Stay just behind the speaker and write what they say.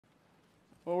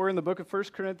Well, we're in the book of 1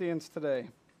 Corinthians today.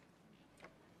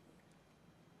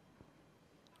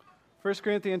 1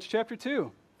 Corinthians chapter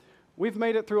 2. We've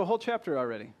made it through a whole chapter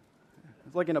already.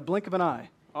 It's like in a blink of an eye.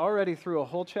 Already through a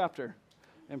whole chapter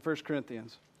in 1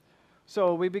 Corinthians.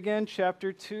 So we begin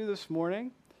chapter 2 this morning.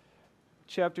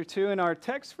 Chapter 2, and our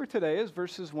text for today is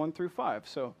verses 1 through 5.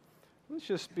 So let's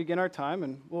just begin our time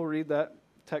and we'll read that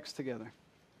text together.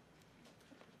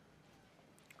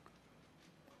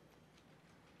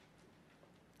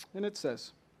 And it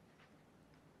says,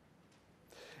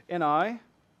 "And I,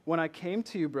 when I came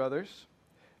to you, brothers,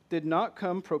 did not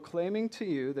come proclaiming to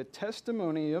you the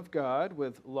testimony of God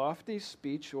with lofty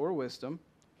speech or wisdom,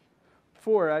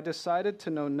 for I decided to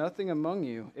know nothing among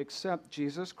you except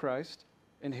Jesus Christ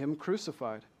and Him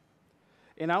crucified.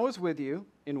 And I was with you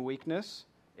in weakness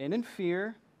and in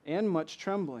fear and much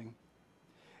trembling.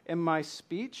 And my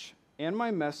speech and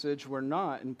my message were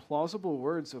not in plausible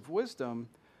words of wisdom,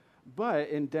 but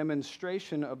in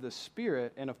demonstration of the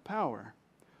Spirit and of power,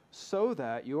 so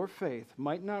that your faith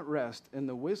might not rest in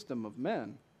the wisdom of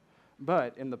men,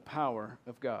 but in the power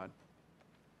of God."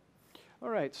 All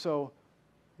right, so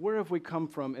where have we come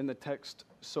from in the text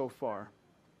so far?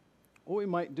 What we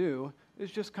might do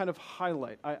is just kind of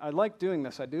highlight. I like doing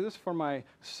this. I do this for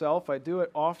myself. I do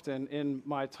it often in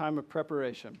my time of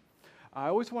preparation. I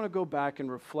always want to go back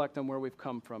and reflect on where we've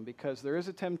come from, because there is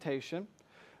a temptation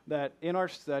that in our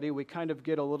study we kind of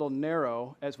get a little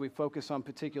narrow as we focus on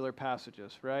particular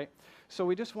passages, right? So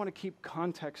we just want to keep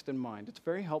context in mind. It's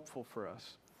very helpful for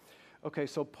us. Okay,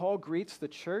 so Paul greets the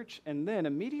church, and then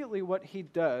immediately what he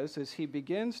does is he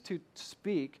begins to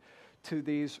speak to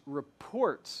these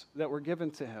reports that were given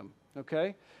to him,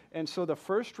 okay? And so the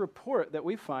first report that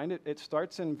we find, it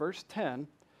starts in verse 10,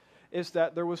 is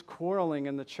that there was quarreling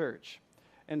in the church.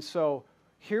 And so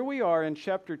here we are in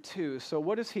chapter 2, so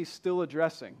what is he still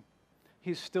addressing?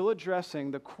 He's still addressing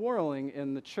the quarreling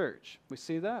in the church. We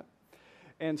see that?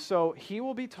 And so he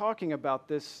will be talking about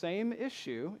this same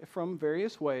issue from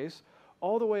various ways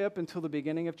all the way up until the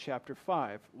beginning of chapter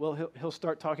 5. Well, he'll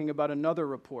start talking about another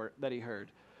report that he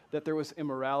heard, that there was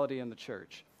immorality in the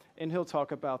church. And he'll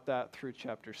talk about that through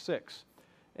chapter 6.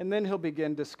 And then he'll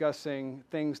begin discussing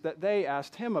things that they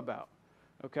asked him about.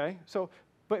 Okay? So,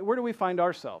 but where do we find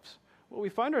ourselves? Well, we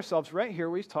find ourselves right here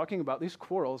where he's talking about these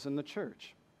quarrels in the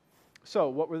church. So,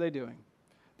 what were they doing?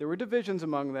 There were divisions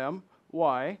among them.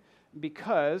 Why?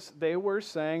 Because they were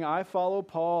saying, I follow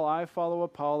Paul, I follow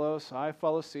Apollos, I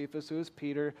follow Cephas, who is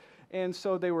Peter. And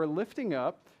so they were lifting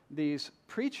up these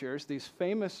preachers, these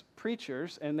famous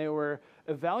preachers, and they were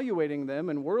evaluating them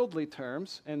in worldly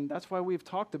terms. And that's why we've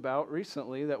talked about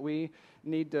recently that we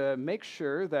need to make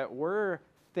sure that we're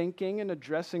thinking and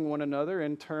addressing one another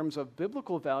in terms of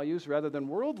biblical values rather than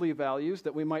worldly values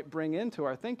that we might bring into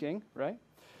our thinking, right?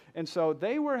 And so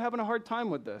they were having a hard time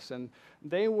with this, and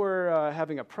they were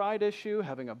having a pride issue,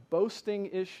 having a boasting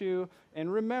issue, and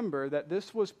remember that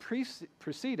this was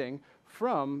proceeding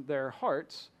from their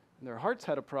hearts, and their hearts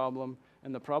had a problem,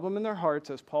 and the problem in their hearts,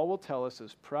 as Paul will tell us,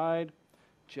 is pride,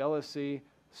 jealousy,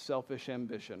 selfish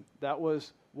ambition. That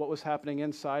was what was happening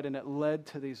inside, and it led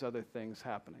to these other things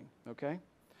happening, okay?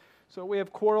 So we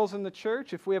have quarrels in the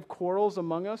church. If we have quarrels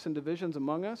among us and divisions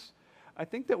among us, I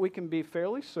think that we can be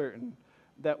fairly certain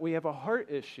that we have a heart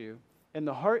issue, and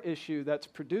the heart issue that's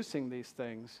producing these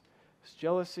things is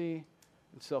jealousy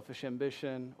and selfish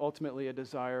ambition, ultimately a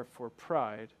desire for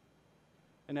pride.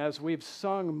 And as we've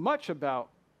sung much about,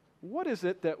 what is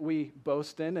it that we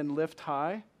boast in and lift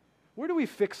high? Where do we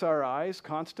fix our eyes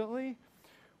constantly?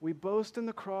 We boast in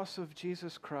the cross of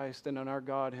Jesus Christ and in our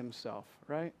God Himself,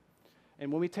 right?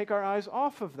 And when we take our eyes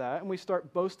off of that and we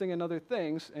start boasting in other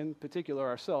things, in particular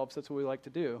ourselves, that's what we like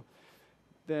to do,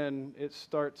 then it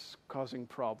starts causing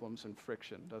problems and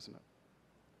friction, doesn't it?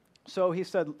 So he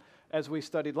said, as we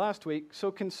studied last week,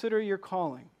 so consider your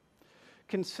calling.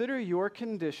 Consider your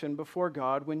condition before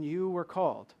God when you were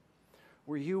called.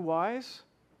 Were you wise?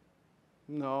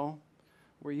 No.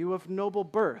 Were you of noble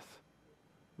birth?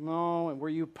 No. And were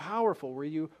you powerful? Were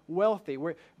you wealthy?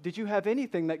 Did you have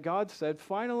anything that God said,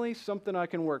 finally, something I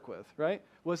can work with, right?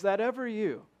 Was that ever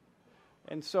you?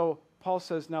 And so Paul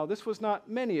says, now this was not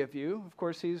many of you. Of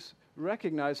course, he's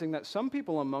recognizing that some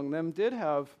people among them did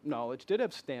have knowledge, did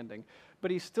have standing.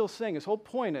 But he's still saying, his whole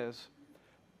point is,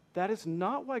 that is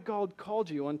not why God called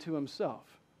you unto Himself.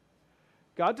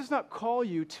 God does not call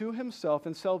you to Himself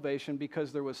in salvation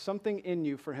because there was something in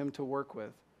you for Him to work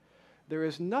with. There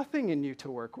is nothing in you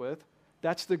to work with.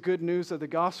 That's the good news of the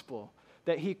gospel,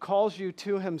 that He calls you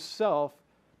to Himself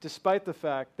despite the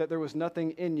fact that there was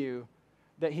nothing in you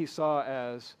that He saw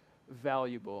as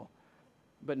valuable.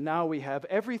 But now we have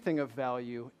everything of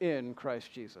value in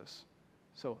Christ Jesus.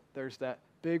 So there's that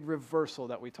big reversal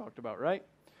that we talked about, right?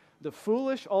 The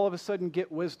foolish all of a sudden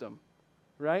get wisdom,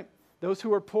 right? Those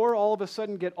who are poor all of a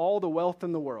sudden get all the wealth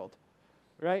in the world,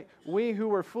 right? We who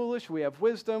were foolish, we have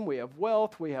wisdom, we have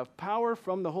wealth, we have power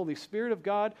from the Holy Spirit of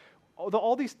God.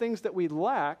 All these things that we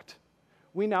lacked,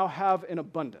 we now have in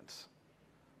abundance.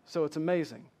 So it's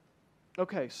amazing.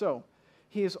 Okay, so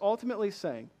he is ultimately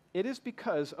saying, it is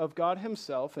because of God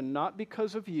himself and not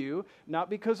because of you, not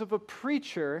because of a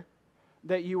preacher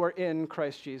that you are in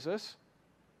Christ Jesus.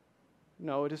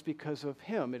 No, it is because of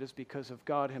him. It is because of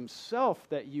God himself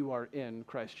that you are in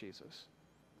Christ Jesus.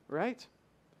 Right?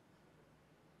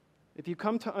 If you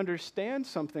come to understand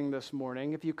something this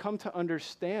morning, if you come to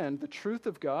understand the truth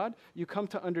of God, you come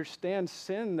to understand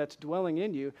sin that's dwelling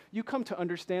in you, you come to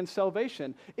understand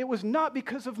salvation. It was not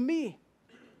because of me.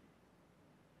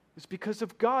 It's because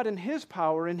of God and his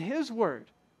power and his word,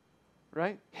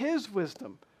 right? His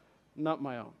wisdom, not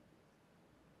my own.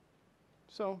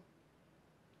 So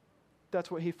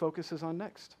that's what he focuses on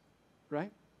next,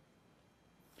 right?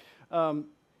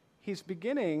 He's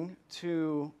beginning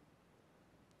to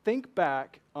think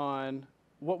back on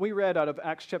what we read out of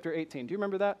Acts chapter 18. Do you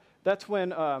remember that? That's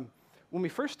when we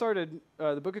first started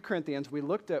the book of Corinthians, we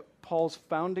looked at Paul's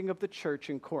founding of the church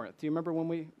in Corinth. Do you remember when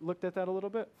we looked at that a little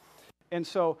bit? And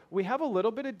so we have a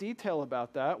little bit of detail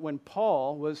about that when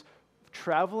Paul was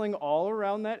traveling all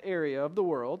around that area of the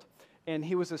world, and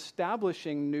he was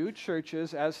establishing new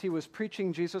churches as he was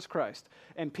preaching Jesus Christ.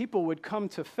 And people would come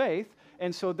to faith,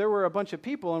 and so there were a bunch of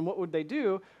people, and what would they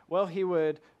do? Well, he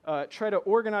would try to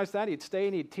organize that. He'd stay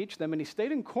and he'd teach them, and he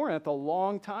stayed in Corinth a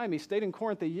long time. He stayed in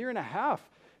Corinth 1.5 years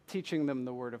teaching them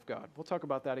the Word of God. We'll talk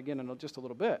about that again in just a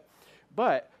little bit.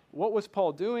 But what was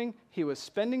Paul doing? He was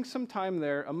spending some time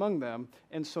there among them,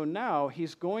 and so now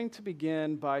he's going to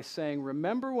begin by saying,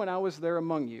 remember when I was there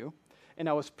among you, and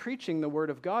I was preaching the Word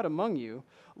of God among you.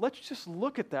 Let's just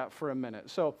look at that for a minute.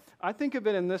 So I think of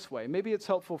it in this way. Maybe it's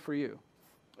helpful for you.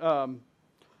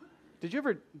 Did you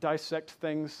ever dissect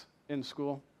things in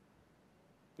school?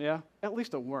 Yeah? At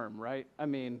least a worm, right? I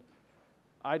mean,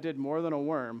 I did more than a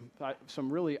worm.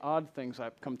 Some really odd things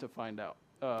I've come to find out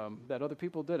that other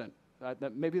people didn't.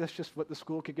 Maybe that's just what the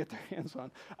school could get their hands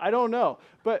on. I don't know.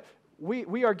 But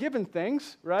we are given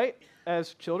things, right,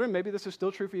 as children. Maybe this is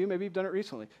still true for you. Maybe you've done it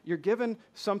recently. You're given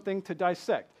something to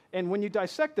dissect. And when you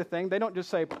dissect the thing, they don't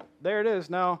just say, there it is,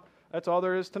 now that's all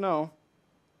there is to know.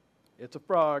 It's a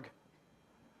frog.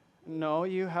 No,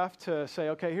 you have to say,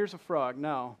 okay, here's a frog.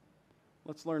 Now,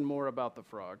 let's learn more about the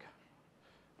frog.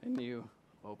 And you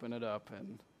open it up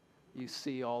and you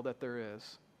see all that there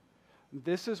is.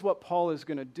 This is what Paul is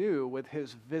going to do with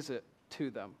his visit to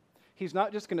them. He's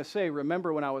not just going to say,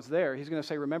 remember when I was there. He's going to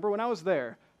say, remember when I was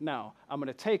there. Now, I'm going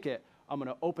to take it, I'm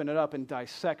going to open it up and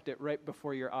dissect it right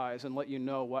before your eyes and let you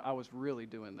know what I was really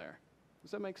doing there.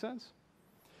 Does that make sense?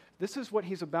 This is what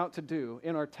he's about to do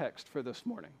in our text for this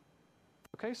morning.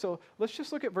 Okay, so let's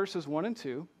just look at verses 1 and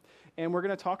 2, and we're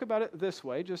going to talk about it this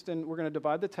way. We're going to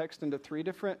divide the text into 3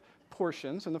 different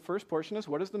portions, and the first portion is,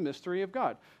 what is the mystery of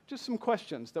God? Just some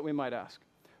questions that we might ask.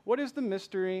 What is the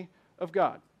mystery of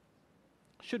God?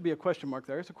 Should be a question mark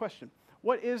there. It's a question.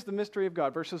 What is the mystery of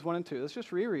God? Verses 1 and 2. Let's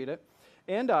just reread it.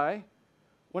 And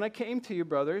when I came to you,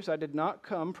 brothers, I did not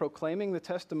come proclaiming the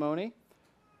testimony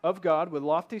of God with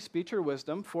lofty speech or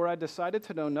wisdom, for I decided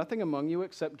to know nothing among you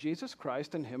except Jesus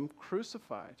Christ and him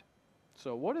crucified.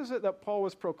 So what is it that Paul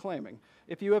was proclaiming?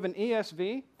 If you have an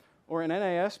ESV or an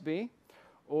NASB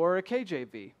or a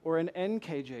KJV or an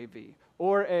NKJV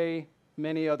or a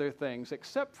many other things,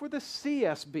 except for the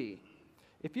CSB,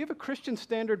 if you have a Christian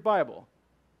Standard Bible,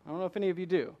 I don't know if any of you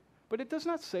do, but it does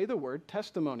not say the word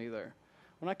testimony there.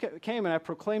 When I came and I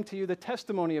proclaimed to you the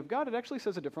testimony of God, it actually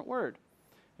says a different word.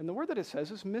 And the word that it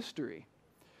says is mystery.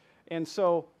 And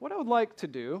so what I would like to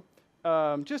do,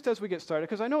 just as we get started,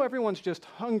 because I know everyone's just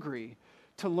hungry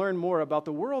to learn more about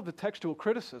the world of textual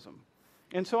criticism.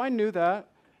 And so I knew that,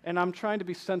 and I'm trying to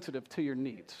be sensitive to your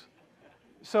needs.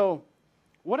 So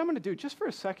what I'm going to do, just for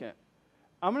a second,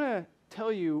 I'm going to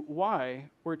tell you why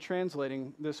we're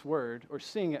translating this word, or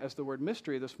seeing it as the word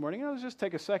mystery this morning. And let's just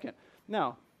take a second.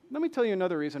 Now, let me tell you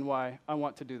another reason why I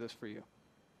want to do this for you.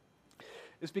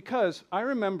 Is because I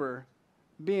remember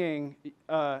being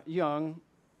young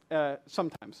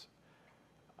sometimes.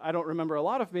 I don't remember a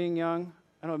lot of being young.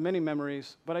 I don't have many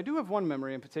memories, but I do have one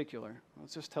memory in particular.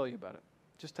 Let's just tell you about it.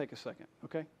 Just take a second,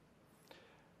 okay?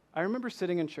 I remember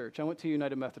sitting in church. I went to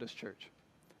United Methodist Church.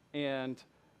 And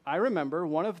I remember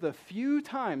one of the few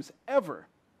times ever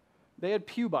they had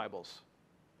pew Bibles.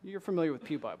 You're familiar with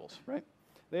pew Bibles, right?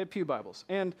 They had pew Bibles.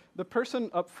 And the person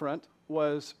up front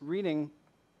was reading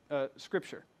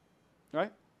Scripture,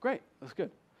 right? great, that's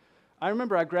good. I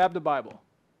remember I grabbed a Bible,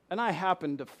 and I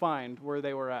happened to find where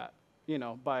they were at,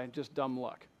 by just dumb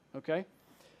luck, okay?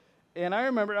 And I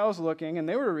remember I was looking, and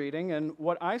they were reading, and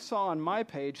what I saw on my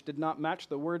page did not match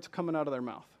the words coming out of their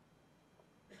mouth.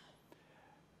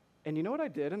 And you know what I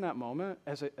did in that moment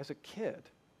as a kid?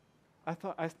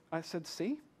 I said,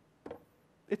 see,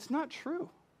 it's not true.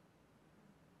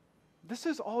 This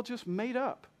is all just made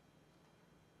up.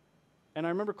 And I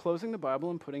remember closing the Bible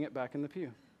and putting it back in the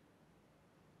pew.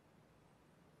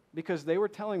 Because they were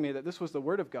telling me that this was the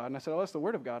Word of God. And I said, oh, that's the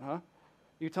Word of God, huh?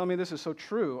 You're telling me this is so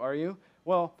true, are you?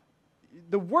 Well,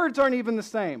 the words aren't even the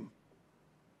same.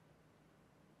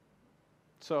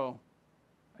 So,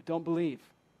 I don't believe.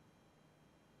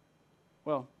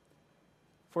 Well,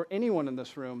 for anyone in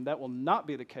this room, that will not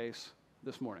be the case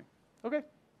this morning. Okay?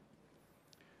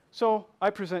 So, I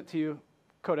present to you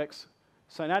Codex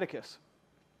Sinaiticus.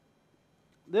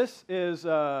 This is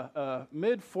a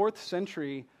mid-4th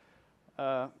century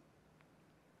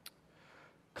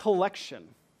collection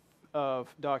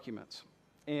of documents.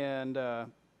 And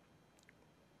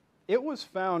it was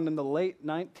found in the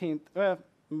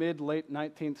mid-late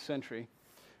 19th century.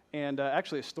 And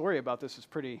actually a story about this is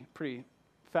pretty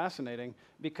fascinating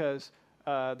because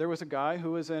there was a guy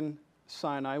who was in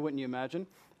Sinai, wouldn't you imagine?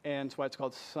 And that's why it's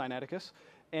called Sinaiticus.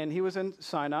 And he was in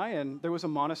Sinai, and there was a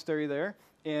monastery there.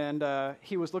 And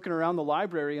he was looking around the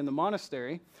library in the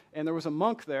monastery, and there was a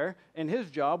monk there, and his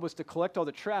job was to collect all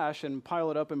the trash and pile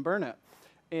it up and burn it.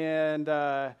 And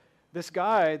this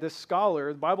guy, this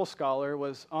scholar, the Bible scholar,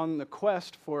 was on the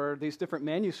quest for these different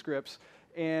manuscripts,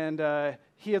 and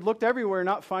he had looked everywhere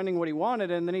not finding what he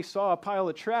wanted, and then he saw a pile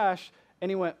of trash,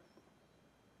 and he went,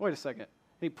 wait a second.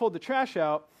 And he pulled the trash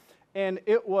out, and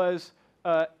it was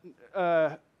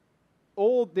the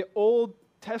Old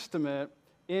Testament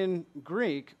in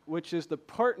Greek, which is the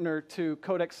partner to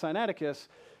Codex Sinaiticus.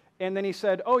 And then he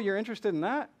said, oh, you're interested in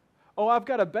that? Oh, I've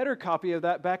got a better copy of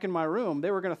that back in my room.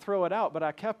 They were going to throw it out, but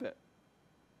I kept it.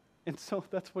 And so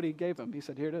that's what he gave him. He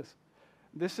said, here it is.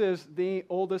 This is the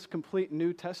oldest complete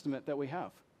New Testament that we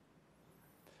have.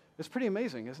 It's pretty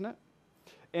amazing, isn't it?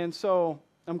 And so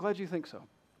I'm glad you think so.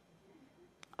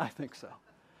 I think so.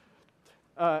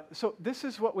 So this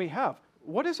is what we have.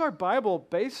 What is our Bible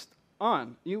based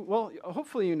on? Well,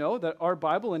 hopefully you know that our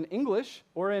Bible in English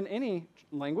or in any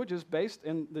language is based,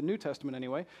 in the New Testament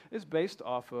anyway, is based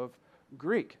off of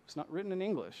Greek. It's not written in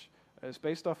English. It's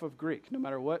based off of Greek. No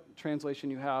matter what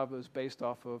translation you have, it's based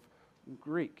off of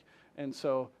Greek. And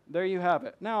so there you have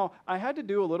it. Now, I had to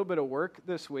do a little bit of work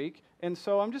this week, and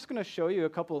so I'm just going to show you a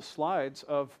couple of slides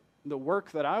of the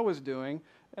work that I was doing,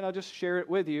 and I'll just share it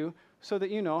with you so that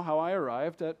you know how I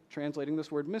arrived at translating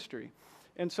this word mystery.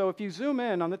 And so if you zoom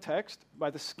in on the text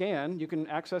by the scan, you can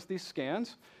access these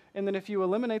scans. And then if you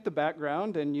eliminate the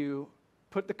background and you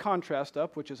put the contrast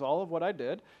up, which is all of what I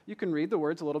did, you can read the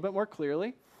words a little bit more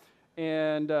clearly.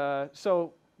 And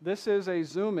so this is a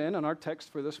zoom in on our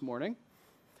text for this morning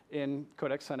in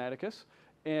Codex Sinaiticus.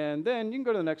 And then you can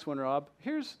go to the next one, Rob.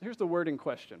 Here's the word in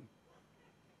question.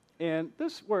 And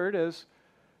this word is,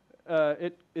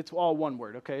 it's all one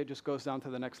word, okay? It just goes down to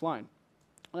the next line.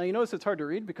 Now, you notice it's hard to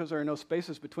read because there are no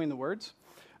spaces between the words.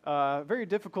 Very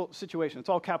difficult situation. It's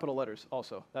all capital letters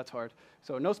also. That's hard.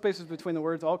 So no spaces between the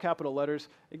words, all capital letters.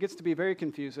 It gets to be very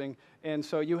confusing. And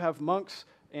so you have monks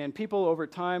and people over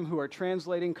time who are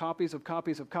translating copies of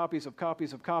copies of copies of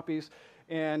copies of copies.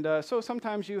 And so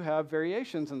sometimes you have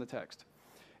variations in the text.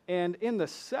 And in the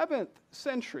 7th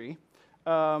century,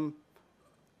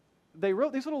 they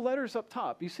wrote these little letters up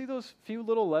top. You see those few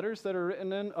little letters that are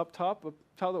written in up top?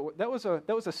 That was a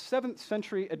 7th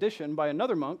century edition by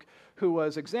another monk who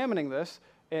was examining this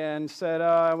and said,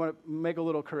 I want to make a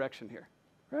little correction here,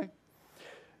 right?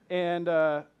 And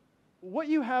what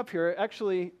you have here,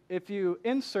 actually, if you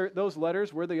insert those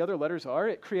letters where the other letters are,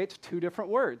 it creates two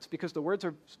different words because the words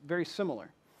are very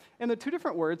similar. And the two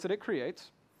different words that it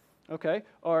creates, okay,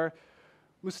 are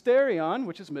mysterion,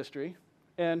 which is mystery,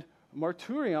 and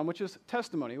martyrion, which is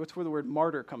testimony, which is where the word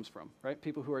martyr comes from, right?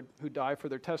 People who die for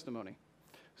their testimony.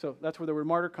 So that's where the word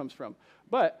martyr comes from.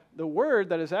 But the word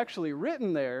that is actually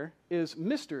written there is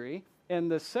mystery, and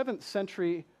the 7th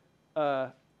century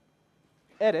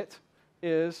edit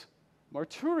is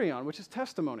martyrion, which is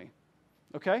testimony,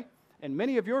 okay? And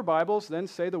many of your Bibles then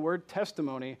say the word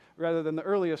testimony rather than the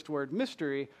earliest word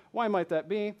mystery. Why might that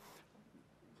be?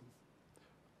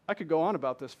 I could go on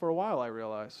about this for a while, I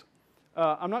realize.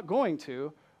 I'm not going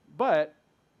to, but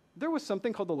there was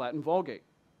something called the Latin Vulgate.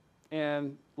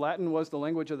 And Latin was the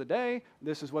language of the day.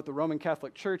 This is what the Roman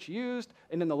Catholic Church used.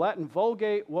 And in the Latin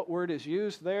Vulgate, what word is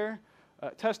used there?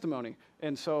 Testimony.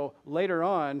 And so later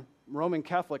on, Roman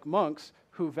Catholic monks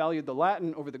who valued the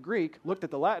Latin over the Greek looked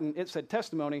at the Latin, it said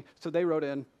testimony, so they wrote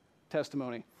in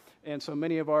testimony. And so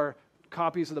many of our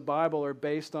copies of the Bible are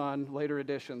based on later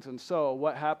editions. And so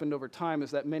what happened over time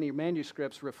is that many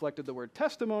manuscripts reflected the word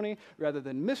testimony rather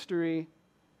than mystery,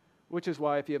 which is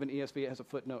why if you have an ESV, it has a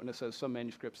footnote and it says some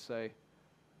manuscripts say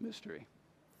mystery.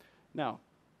 Now,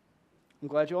 I'm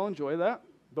glad you all enjoy that,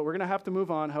 but we're going to have to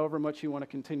move on. However much you want to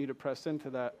continue to press into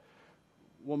that,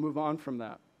 we'll move on from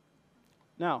that.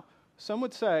 Now, some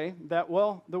would say that,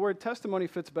 well, the word testimony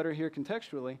fits better here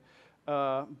contextually,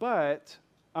 but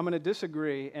I'm going to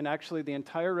disagree, and actually the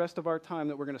entire rest of our time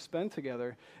that we're going to spend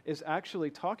together is actually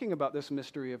talking about this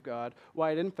mystery of God,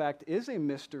 why it in fact is a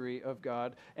mystery of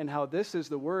God, and how this is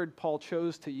the word Paul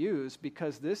chose to use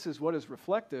because this is what is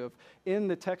reflective in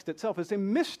the text itself. It's a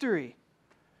mystery.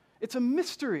 It's a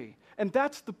mystery, and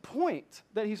that's the point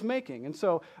that he's making. And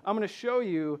so I'm going to show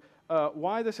you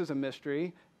why this is a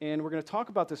mystery, and we're going to talk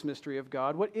about this mystery of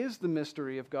God. What is the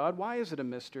mystery of God? Why is it a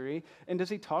mystery? And does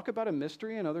he talk about a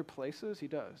mystery in other places? He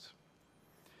does.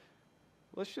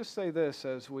 Let's just say this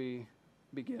as we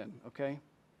begin, okay?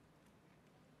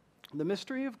 The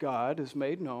mystery of God is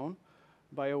made known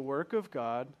by a work of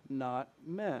God, not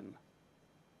men.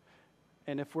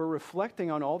 And if we're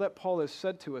reflecting on all that Paul has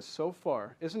said to us so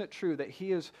far, isn't it true that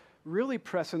he is really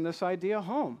pressing this idea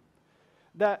home?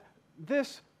 That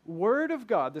this Word of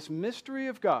God, this mystery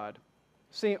of God,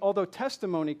 see, although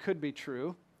testimony could be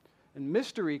true and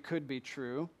mystery could be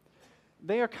true,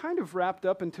 they are kind of wrapped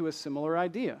up into a similar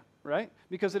idea, right?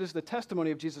 Because it is the testimony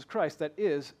of Jesus Christ that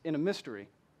is in a mystery,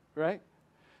 right?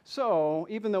 So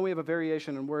even though we have a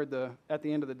variation in word, at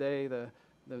the end of the day, the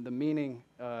meaning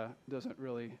doesn't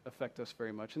really affect us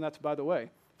very much. And that's, by the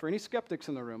way, for any skeptics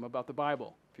in the room about the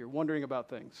Bible, if you're wondering about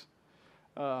things,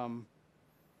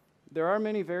 there are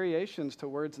many variations to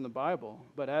words in the Bible,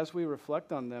 but as we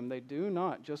reflect on them, they do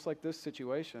not, just like this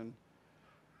situation,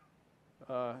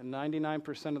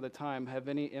 99% of the time have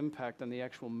any impact on the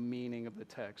actual meaning of the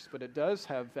text. But it does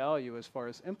have value as far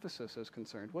as emphasis is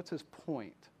concerned. What's his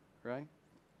point, right?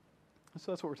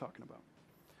 So that's what we're talking about.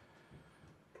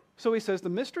 So he says, the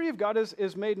mystery of God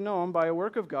is made known by a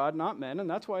work of God, not men, and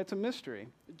that's why it's a mystery.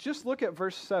 Just look at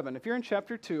verse 7. If you're in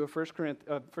chapter 2 of 1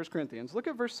 Corinthians, look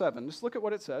at verse 7. Just look at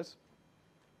what it says.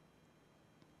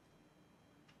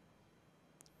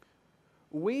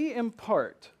 We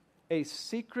impart a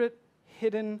secret,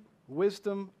 hidden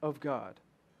wisdom of God,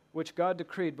 which God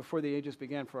decreed before the ages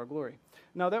began for our glory.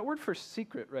 Now that word for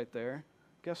secret right there,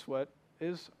 guess what,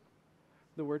 is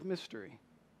the word mystery.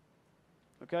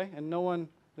 Okay? And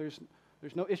there's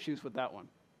no issues with that one,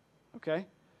 okay?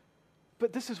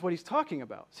 But this is what he's talking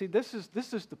about. See, this is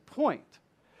the point,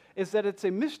 is that it's a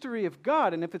mystery of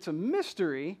God, and if it's a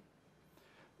mystery,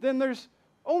 then there's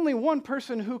only one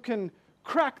person who can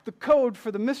crack the code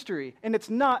for the mystery, and it's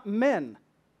not men.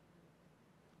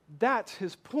 That's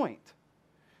his point.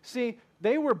 See,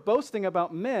 they were boasting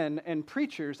about men and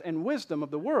preachers and wisdom of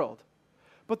the world,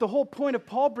 but the whole point of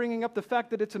Paul bringing up the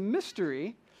fact that it's a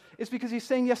mystery is because he's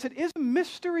saying, yes, it is a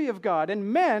mystery of God,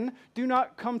 and men do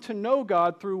not come to know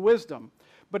God through wisdom,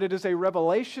 but it is a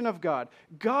revelation of God.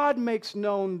 God makes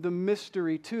known the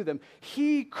mystery to them.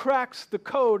 He cracks the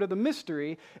code of the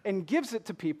mystery and gives it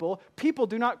to people. People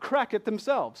do not crack it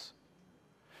themselves.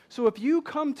 So if you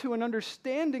come to an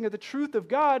understanding of the truth of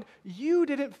God, you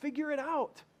didn't figure it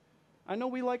out. I know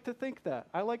we like to think that.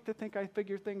 I like to think I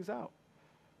figure things out.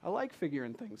 I like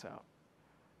figuring things out.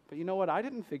 But you know what? I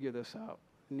didn't figure this out.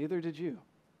 Neither did you.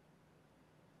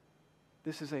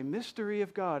 This is a mystery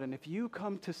of God, and if you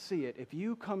come to see it, if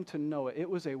you come to know it, it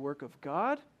was a work of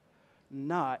God,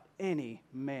 not any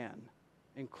man,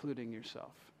 including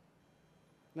yourself.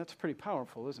 And that's pretty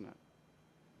powerful, isn't it?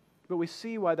 But we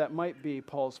see why that might be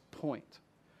Paul's point.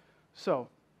 So,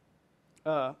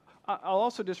 I'll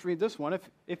also just read this one.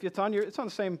 If it's on the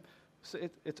same,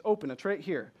 it's open, it's right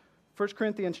here. 1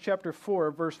 Corinthians chapter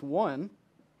 4, verse 1.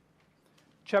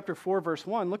 Chapter 4, verse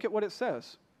 1, look at what it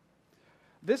says.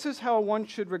 This is how one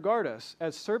should regard us,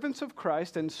 as servants of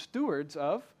Christ and stewards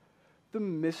of the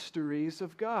mysteries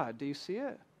of God. Do you see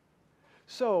it?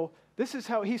 So this is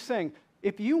how he's saying,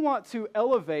 if you want to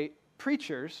elevate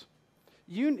preachers,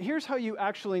 here's how you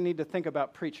actually need to think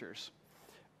about preachers,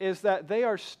 is that they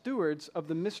are stewards of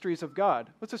the mysteries of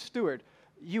God. What's a steward?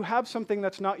 You have something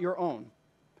that's not your own,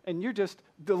 and you're just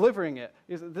delivering it.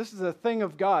 This is a thing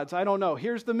of God's. I don't know.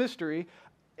 Here's the mystery.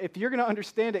 If you're going to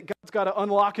understand it, God's got to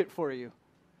unlock it for you.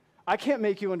 I can't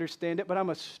make you understand it, but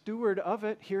I'm a steward of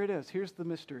it. Here it is. Here's the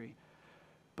mystery.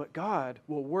 But God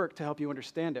will work to help you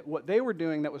understand it. What they were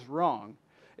doing that was wrong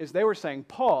is they were saying,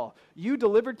 Paul, you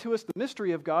delivered to us the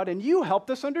mystery of God, and you helped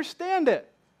us understand it.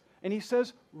 And he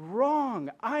says, wrong.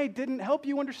 I didn't help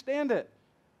you understand it.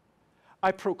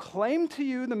 I proclaim to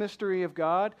you the mystery of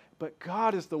God, but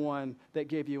God is the one that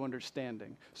gave you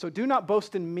understanding. So do not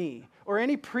boast in me or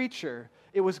any preacher.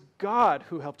 It was God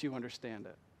who helped you understand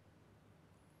it.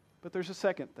 But there's a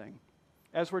second thing.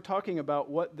 As we're talking about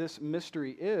what this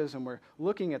mystery is and we're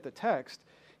looking at the text,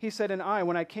 he said, and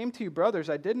when I came to you, brothers,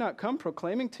 I did not come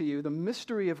proclaiming to you the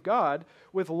mystery of God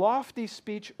with lofty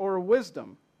speech or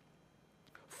wisdom.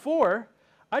 For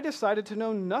I decided to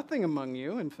know nothing among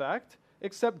you, in fact,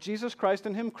 except Jesus Christ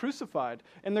and him crucified.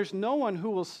 And there's no one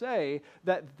who will say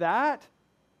that that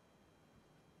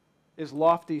is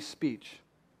lofty speech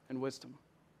and wisdom.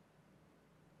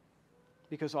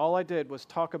 Because all I did was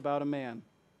talk about a man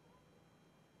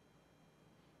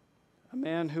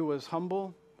who was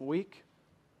humble, weak,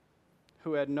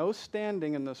 who had no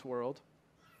standing in this world,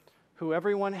 who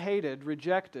everyone hated,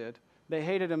 rejected. They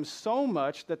hated him so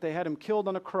much that they had him killed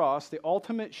on a cross, the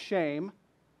ultimate shame,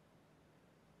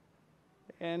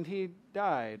 and he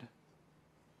died.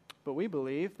 But we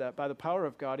believe that by the power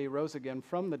of God, he rose again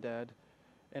from the dead,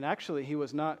 and actually he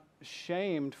was not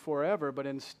shamed forever, but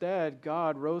instead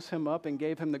God rose him up and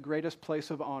gave him the greatest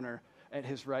place of honor at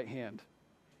his right hand.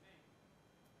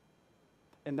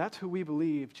 And that's who we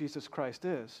believe Jesus Christ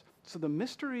is. So the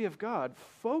mystery of God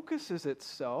focuses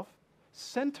itself,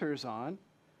 centers on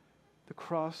the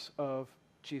cross of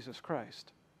Jesus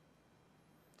Christ.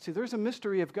 See, there's a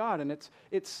mystery of God, and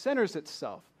it centers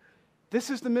itself. This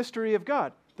is the mystery of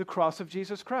God, the cross of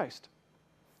Jesus Christ.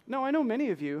 Now, I know many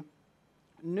of you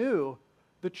knew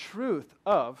the truth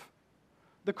of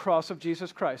the cross of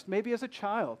Jesus Christ, maybe as a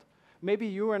child. Maybe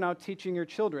you are now teaching your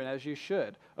children, as you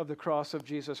should, of the cross of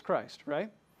Jesus Christ,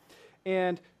 right?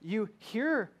 And you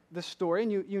hear the story,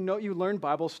 and you learn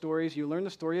Bible stories, you learn the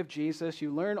story of Jesus,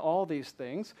 you learn all these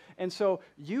things, and so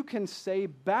you can say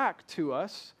back to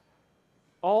us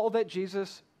all that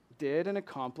Jesus did and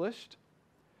accomplished.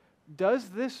 Does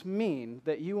this mean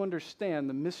that you understand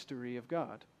the mystery of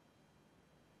God?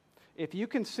 If you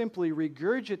can simply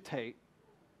regurgitate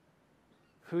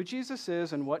who Jesus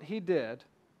is and what he did,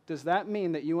 does that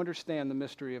mean that you understand the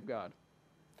mystery of God?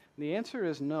 And the answer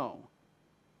is no.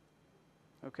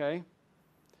 Okay?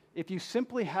 If you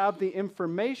simply have the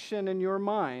information in your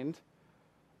mind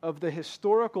of the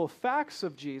historical facts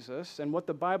of Jesus and what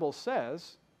the Bible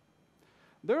says,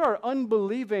 there are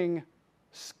unbelieving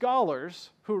scholars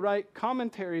who write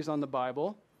commentaries on the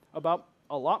Bible about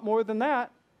a lot more than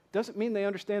that. Doesn't mean they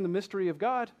understand the mystery of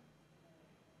God.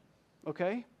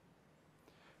 Okay?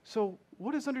 So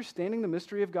what does understanding the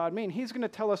mystery of God mean? He's going to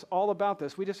tell us all about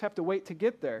this. We just have to wait to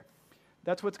get there.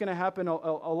 That's what's going to happen a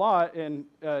lot in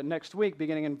next week,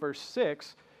 beginning in verse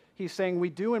 6. He's saying, we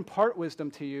do impart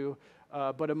wisdom to you,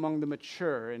 but among the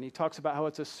mature. And he talks about how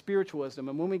it's a spiritual wisdom.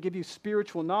 And when we give you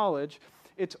spiritual knowledge,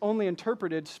 it's only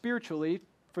interpreted spiritually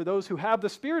for those who have the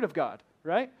Spirit of God,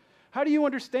 right? How do you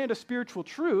understand a spiritual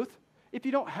truth if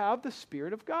you don't have the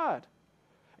Spirit of God?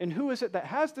 And who is it that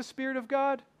has the Spirit of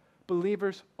God?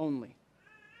 Believers only,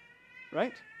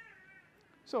 right?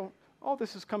 So all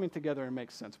this is coming together and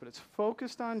makes sense, but it's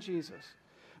focused on Jesus.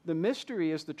 The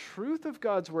mystery is the truth of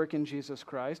God's work in Jesus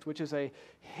Christ, which is a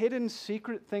hidden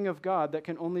secret thing of God that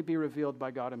can only be revealed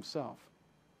by God himself.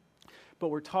 But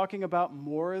we're talking about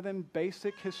more than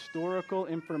basic historical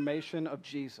information of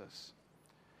Jesus.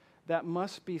 That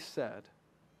must be said.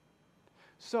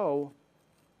 So,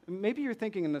 maybe you're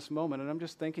thinking in this moment, and I'm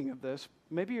just thinking of this,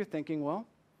 maybe you're thinking, well,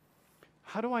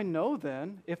 how do I know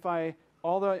then if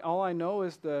all I know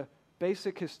is the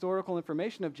basic historical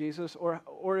information of Jesus,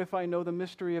 or if I know the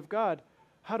mystery of God?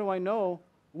 How do I know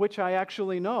which I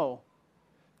actually know?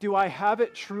 Do I have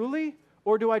it truly,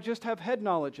 or do I just have head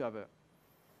knowledge of it?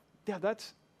 Yeah,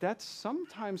 that's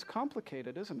sometimes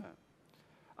complicated, isn't it?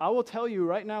 I will tell you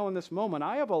right now in this moment,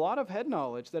 I have a lot of head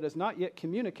knowledge that is not yet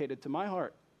communicated to my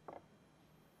heart.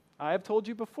 I have told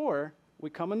you before,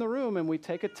 we come in the room and we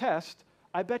take a test.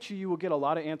 I bet you will get a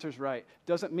lot of answers right.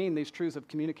 Doesn't mean these truths have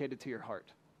communicated to your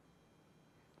heart.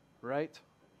 Right?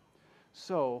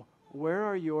 So, where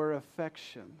are your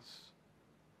affections?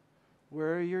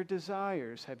 Where are your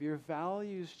desires? Have your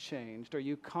values changed? Are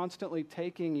you constantly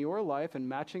taking your life and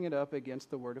matching it up against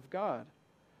the Word of God?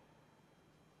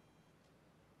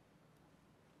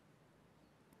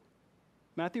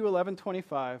 Matthew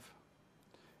 11:25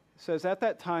 says, at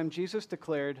that time Jesus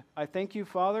declared, I thank you,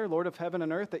 Father, Lord of heaven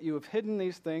and earth, that you have hidden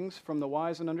these things from the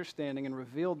wise and understanding and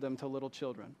revealed them to little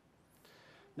children.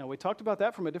 Now, we talked about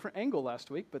that from a different angle last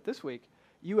week, but this week,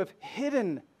 you have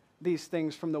hidden these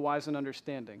things from the wise and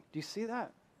understanding. Do you see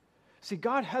that? See,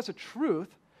 God has a truth,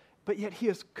 but yet he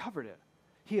has covered it.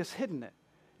 He has hidden it.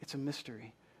 It's a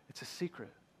mystery. It's a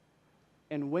secret.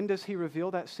 And when does he reveal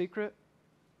that secret?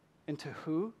 And to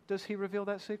who does he reveal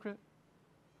that secret?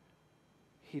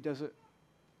 He does it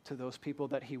to those people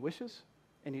that he wishes,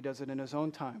 and he does it in his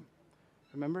own time.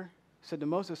 Remember? He said to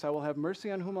Moses, I will have mercy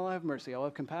on whom I'll have mercy. I'll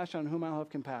have compassion on whom I'll have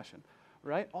compassion.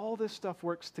 Right? All this stuff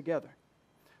works together.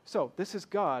 So this is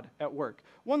God at work.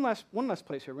 One last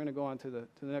place here. We're going to go on to the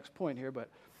next point here, but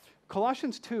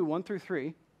Colossians 2, 1 through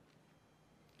 3,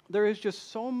 there is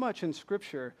just so much in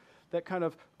Scripture that kind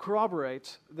of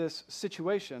corroborates this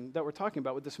situation that we're talking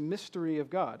about with this mystery of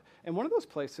God. And one of those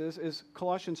places is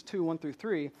Colossians 2, 1 through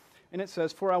 3, and it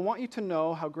says, For I want you to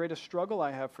know how great a struggle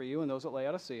I have for you and those at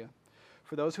Laodicea,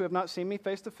 for those who have not seen me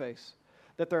face to face,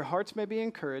 that their hearts may be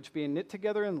encouraged, being knit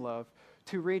together in love,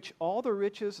 to reach all the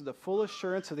riches of the full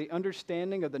assurance of the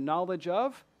understanding of the knowledge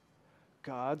of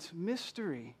God's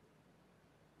mystery,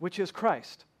 which is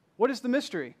Christ. What is the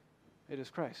mystery? It is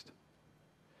Christ.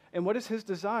 And what is his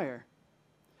desire?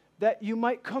 That you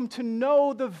might come to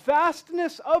know the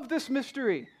vastness of this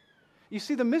mystery. You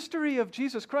see, the mystery of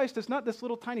Jesus Christ is not this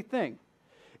little tiny thing.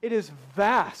 It is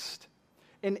vast.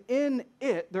 And in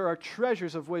it, there are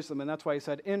treasures of wisdom. And that's why he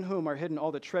said, in whom are hidden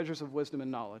all the treasures of wisdom and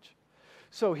knowledge.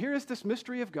 So here is this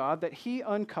mystery of God that he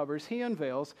uncovers, he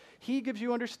unveils, he gives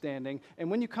you understanding. And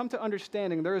when you come to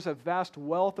understanding, there is a vast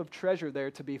wealth of treasure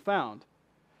there to be found.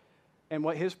 And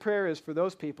what his prayer is for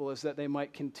those people is that they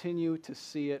might continue to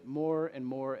see it more and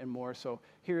more and more. So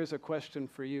here is a question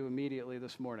for you immediately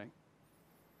this morning.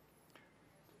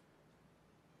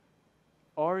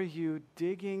 Are you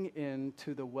digging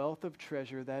into the wealth of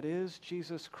treasure that is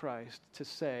Jesus Christ to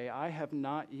say, I have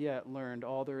not yet learned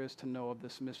all there is to know of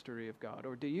this mystery of God?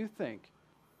 Or do you think,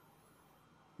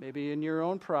 maybe in your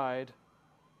own pride,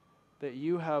 that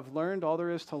you have learned all there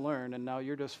is to learn and now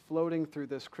you're just floating through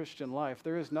this Christian life?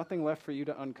 There is nothing left for you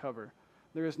to uncover.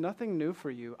 There is nothing new for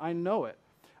you. I know it.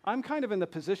 I'm kind of in the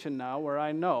position now where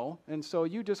I know, and so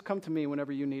you just come to me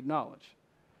whenever you need knowledge,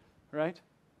 right?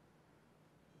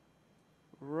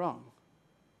 Wrong.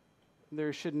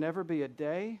 There should never be a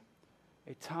day,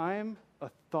 a time, a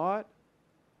thought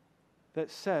that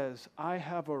says, I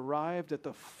have arrived at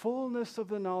the fullness of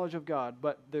the knowledge of God.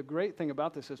 But the great thing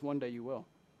about this is one day you will.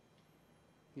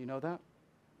 You know that?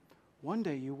 One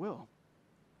day you will.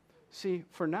 See,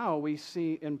 for now we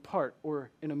see in part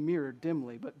or in a mirror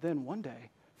dimly, but then one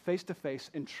day, face to face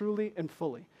and truly and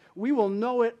fully, we will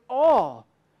know it all,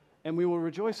 and we will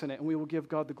rejoice in it, and we will give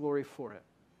God the glory for it.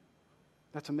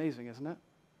 That's amazing, isn't it?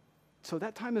 So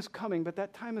that time is coming, but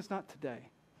that time is not today.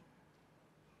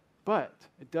 But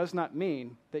it does not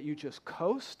mean that you just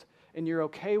coast and you're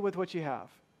okay with what you have.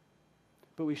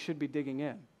 But we should be digging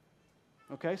in.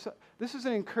 Okay, so this is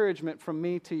an encouragement from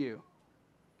me to you.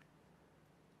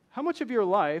 How much of your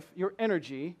life, your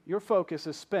energy, your focus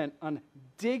is spent on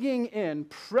digging in,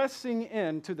 pressing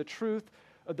into the truth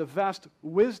of the vast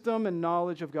wisdom and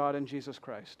knowledge of God in Jesus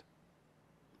Christ?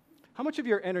 How much of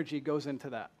your energy goes into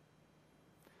that?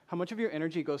 How much of your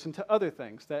energy goes into other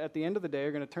things that at the end of the day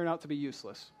are going to turn out to be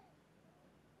useless?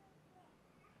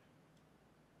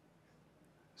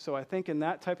 So I think in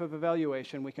that type of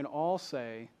evaluation, we can all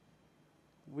say,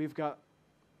 we've got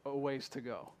a ways to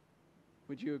go.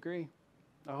 Would you agree?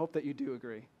 I hope that you do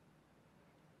agree.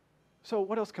 So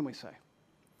what else can we say?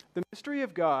 The mystery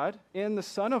of God in the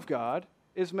Son of God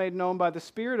is made known by the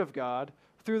Spirit of God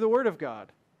through the Word of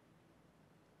God.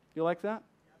 You like that?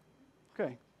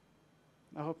 Okay.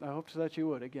 I hope so that you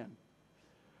would again.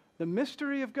 The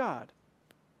mystery of God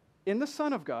in the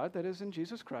Son of God, that is in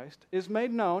Jesus Christ, is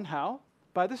made known how?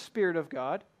 By the Spirit of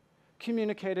God,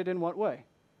 communicated in what way?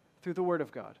 Through the Word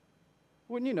of God.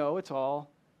 Wouldn't you know it's all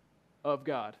of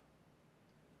God?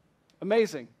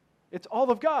 Amazing. It's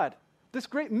all of God. This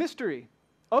great mystery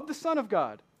of the Son of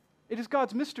God. It is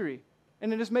God's mystery,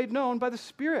 and it is made known by the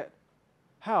Spirit.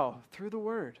 How? Through the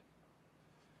Word.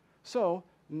 So,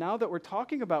 now that we're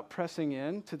talking about pressing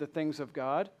in to the things of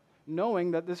God, knowing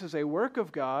that this is a work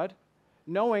of God,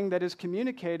 knowing that is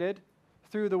communicated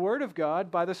through the Word of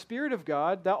God by the Spirit of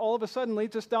God, that all of a sudden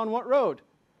leads us down what road?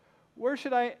 Where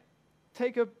should I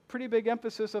take a pretty big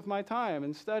emphasis of my time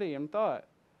and study and thought?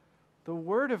 The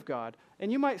Word of God.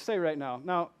 And you might say right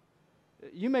now,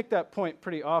 you make that point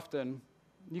pretty often.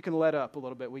 You can let up a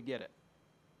little bit. We get it.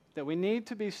 That we need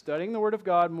to be studying the Word of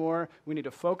God more. We need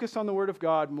to focus on the Word of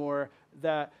God more.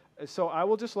 So I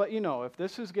will just let you know, if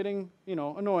this is getting,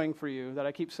 annoying for you that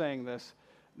I keep saying this,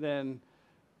 then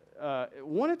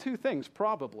one of two things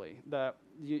probably, that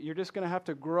you're just going to have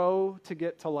to grow to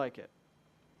get to like it.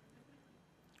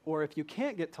 Or if you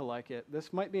can't get to like it,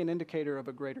 this might be an indicator of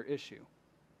a greater issue.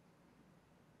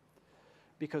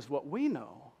 Because what we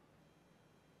know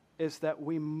is that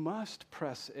we must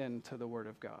press into the Word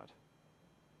of God.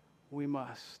 We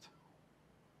must.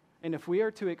 And if we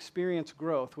are to experience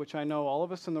growth, which I know all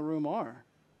of us in the room are,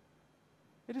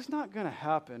 it is not going to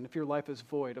happen if your life is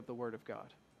void of the Word of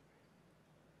God.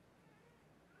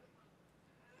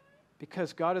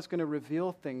 Because God is going to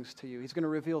reveal things to you. He's going to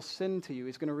reveal sin to you.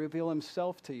 He's going to reveal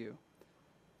himself to you.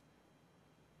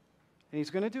 And he's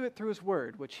going to do it through his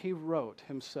word, which he wrote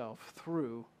himself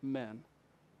through men.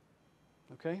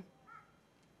 Okay?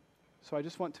 So I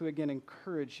just want to again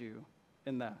encourage you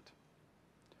in that.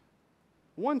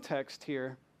 One text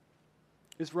here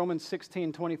is Romans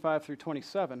 16:25 through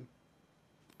 27.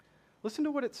 Listen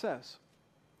to what it says.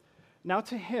 Now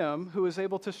to him who is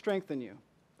able to strengthen you.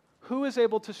 Who is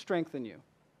able to strengthen you?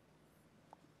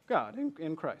 God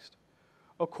in Christ.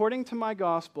 According to my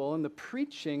gospel and the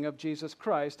preaching of Jesus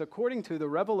Christ, according to the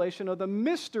revelation of the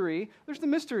mystery, there's the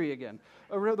mystery again,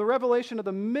 the revelation of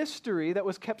the mystery that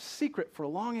was kept secret for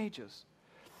long ages,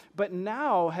 but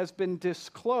now has been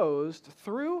disclosed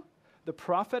through the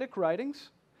prophetic writings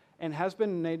and has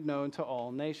been made known to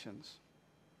all nations,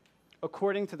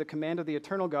 according to the command of the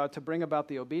eternal God to bring about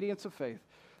the obedience of faith.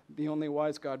 The only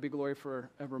wise God be glory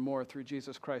forevermore through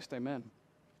Jesus Christ. Amen.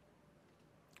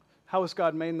 How has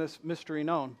God made this mystery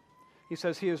known? He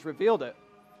says he has revealed it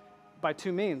by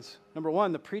two means. Number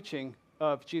one, the preaching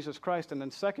of Jesus Christ, and then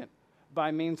second,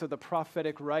 by means of the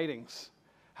prophetic writings.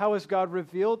 How has God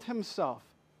revealed himself?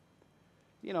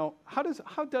 You know, how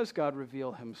does God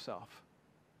reveal himself?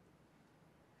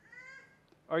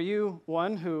 Are you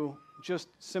one who just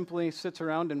simply sits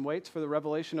around and waits for the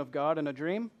revelation of God in a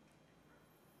dream?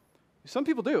 Some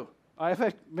people do. I've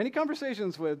had many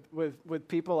conversations with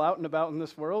people out and about in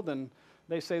this world, and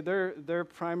they say their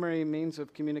primary means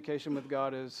of communication with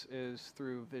God is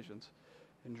through visions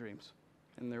and dreams.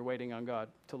 And they're waiting on God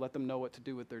to let them know what to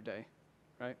do with their day,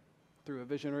 right? Through a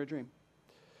vision or a dream.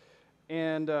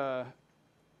 And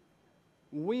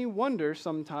we wonder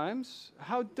sometimes,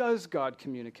 how does God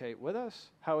communicate with us?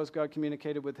 How has God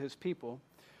communicated with his people?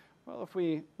 Well, if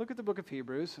we look at the book of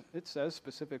Hebrews, it says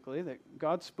specifically that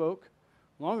God spoke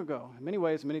long ago, in many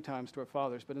ways, many times to our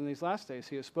fathers, but in these last days,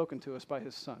 he has spoken to us by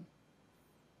his Son,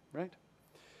 right?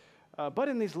 But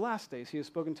in these last days, he has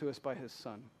spoken to us by his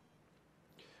Son.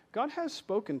 God has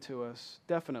spoken to us,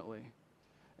 definitely.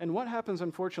 And what happens,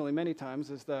 unfortunately, many times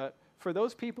is that for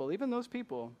those people, even those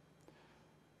people,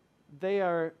 they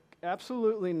are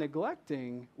absolutely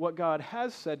neglecting what God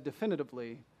has said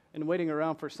definitively and waiting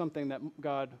around for something that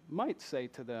God might say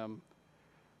to them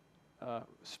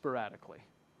sporadically,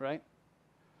 right?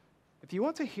 If you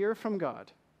want to hear from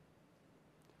God,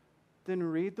 then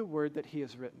read the word that he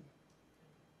has written.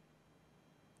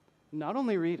 Not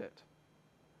only read it,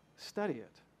 study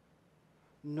it.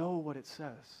 Know what it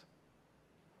says.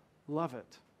 Love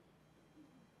it.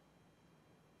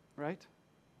 Right?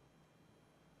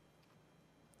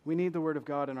 We need the word of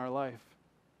God in our life.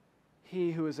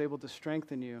 He who is able to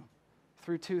strengthen you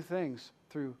through two things,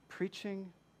 through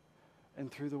preaching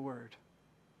and through the word.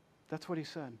 That's what he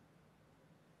said.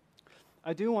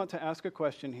 I do want to ask a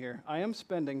question here. I am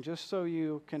spending, just so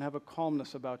you can have a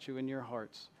calmness about you in your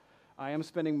hearts, I am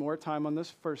spending more time on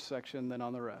this first section than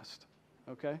on the rest,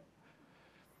 okay?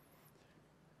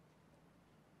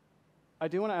 I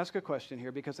do want to ask a question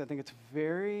here because I think it's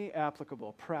very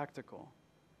applicable, practical.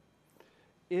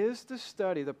 Is the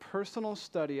study, the personal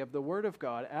study of the Word of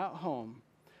God at home,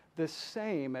 the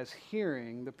same as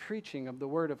hearing the preaching of the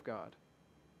Word of God?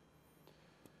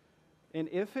 And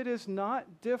if it is not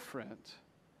different,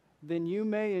 then you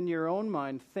may in your own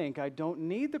mind think, I don't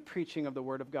need the preaching of the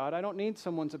Word of God. I don't need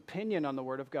someone's opinion on the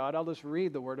Word of God. I'll just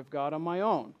read the Word of God on my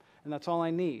own, and that's all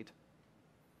I need.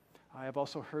 I have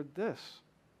also heard this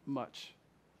much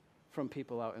from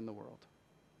people out in the world.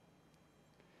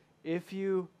 If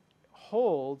you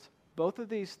hold both of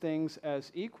these things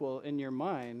as equal in your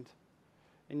mind,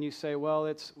 and you say, well,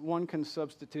 it's one can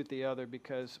substitute the other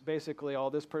because basically all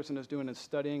this person is doing is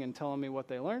studying and telling me what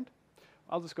they learned,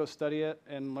 I'll just go study it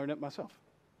and learn it myself.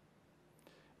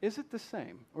 Is it the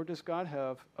same? Or does God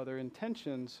have other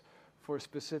intentions for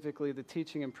specifically the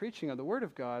teaching and preaching of the Word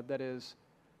of God that is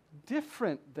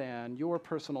different than your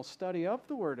personal study of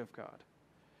the Word of God?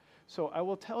 So I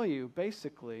will tell you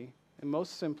basically and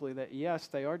most simply that yes,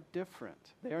 they are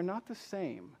different. They are not the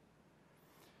same.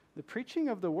 The preaching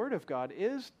of the Word of God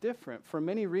is different for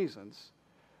many reasons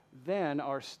than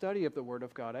our study of the Word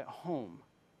of God at home.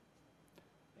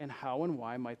 And how and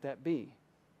why might that be?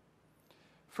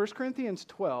 1 Corinthians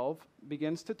 12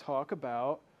 begins to talk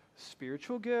about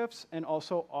spiritual gifts and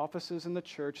also offices in the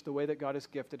church, the way that God has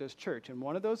gifted his church. And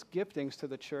one of those giftings to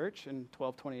the church in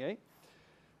 12:28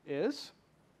 is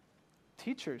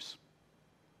teachers.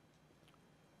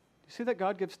 Do you see that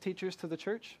God gives teachers to the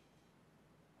church?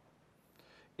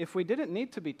 If we didn't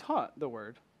need to be taught the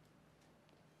word,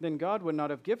 then God would not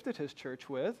have gifted his church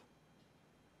with,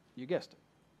 you guessed it,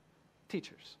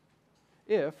 teachers.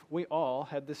 If we all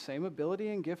had the same ability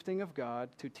and gifting of God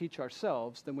to teach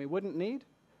ourselves, then we wouldn't need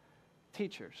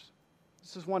teachers.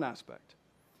 This is one aspect.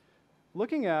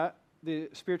 Looking at the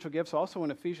spiritual gifts also in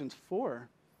Ephesians 4,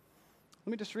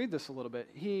 let me just read this a little bit.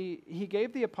 He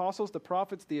gave the apostles, the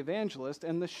prophets, the evangelists,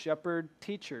 and the shepherd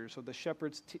teachers, or the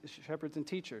shepherds and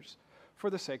teachers. For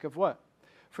the sake of what?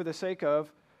 For the sake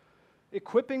of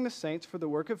equipping the saints for the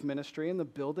work of ministry and the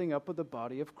building up of the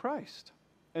body of Christ,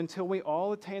 until we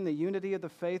all attain the unity of the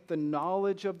faith, the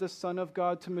knowledge of the Son of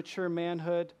God, to mature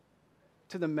manhood,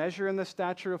 to the measure and the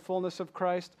stature of fullness of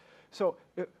Christ. So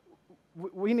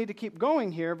we need to keep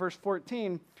going here, verse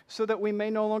 14, so that we may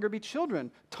no longer be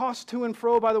children, tossed to and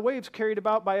fro by the waves, carried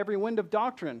about by every wind of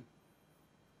doctrine.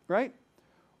 Right?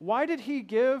 Why did he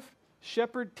give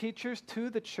shepherd teachers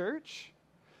to the church?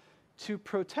 To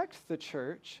protect the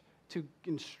church, to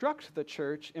instruct the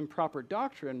church in proper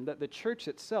doctrine, that the church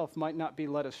itself might not be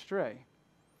led astray.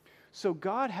 So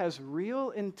God has real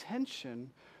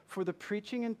intention for the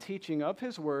preaching and teaching of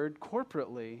his word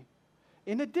corporately,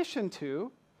 in addition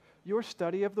to your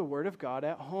study of the word of God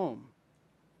at home.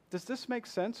 Does this make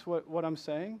sense, what I'm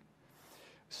saying?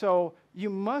 So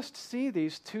you must see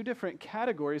these two different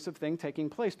categories of thing taking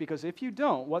place, because if you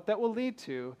don't, what that will lead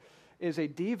to is a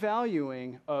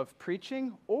devaluing of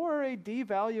preaching or a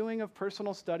devaluing of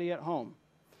personal study at home.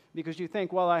 Because you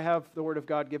think, well, I have the word of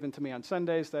God given to me on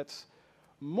Sundays, that's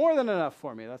more than enough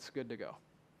for me, that's good to go.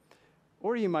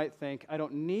 Or you might think, I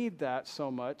don't need that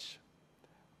so much,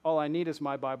 all I need is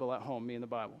my Bible at home, me and the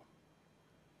Bible.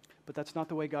 But that's not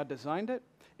the way God designed it.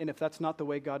 And if that's not the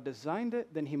way God designed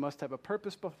it, then he must have a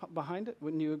purpose behind it.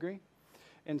 Wouldn't you agree?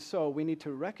 And so we need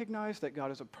to recognize that God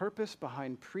has a purpose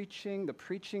behind preaching, the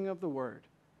preaching of the word.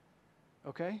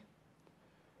 Okay?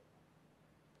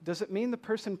 Does it mean the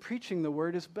person preaching the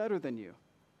word is better than you?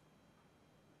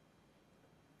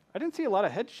 I didn't see a lot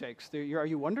of head shakes. Are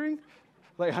you wondering?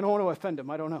 Like, I don't want to offend him.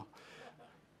 I don't know.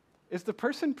 Is the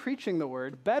person preaching the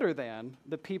word better than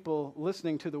the people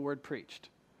listening to the word preached?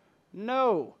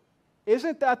 No.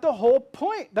 Isn't that the whole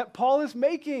point that Paul is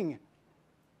making?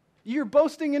 You're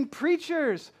boasting in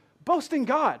preachers, boasting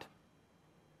God.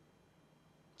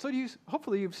 So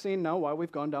hopefully you've seen now why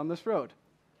we've gone down this road.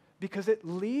 Because it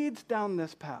leads down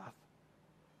this path.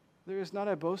 There is not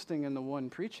a boasting in the one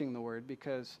preaching the word,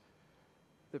 because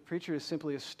the preacher is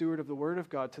simply a steward of the word of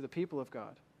God to the people of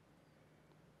God.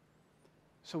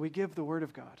 So we give the word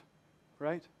of God,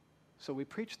 right? So we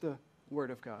preach the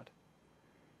word of God.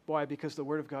 Why? Because the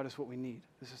word of God is what we need.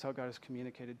 This is how God has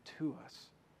communicated to us.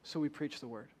 So we preach the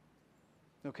word.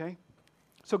 Okay?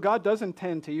 So God does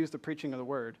intend to use the preaching of the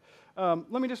word.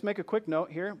 Let me just make a quick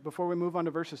note here before we move on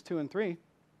to verses 2 and 3.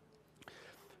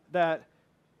 That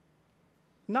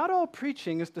not all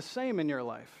preaching is the same in your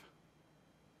life.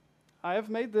 I have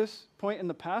made this point in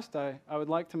the past. I would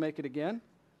like to make it again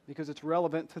because it's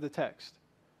relevant to the text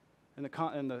and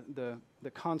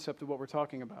the concept of what we're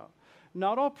talking about.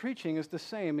 Not all preaching is the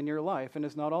same in your life and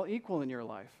is not all equal in your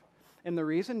life. And the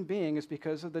reason being is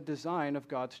because of the design of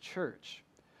God's church.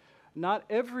 Not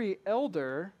every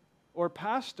elder or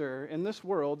pastor in this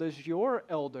world is your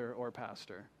elder or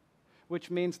pastor, which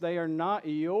means they are not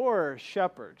your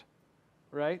shepherd,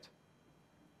 right?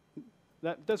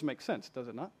 That does make sense, does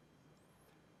it not?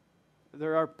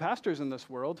 There are pastors in this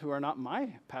world who are not my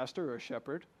pastor or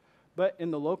shepherd, but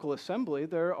in the local assembly,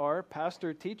 there are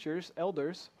pastor, teachers,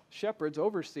 elders, shepherds,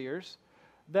 overseers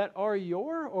that are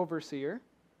your overseer.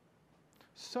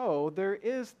 So there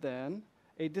is then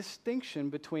a distinction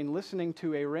between listening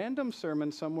to a random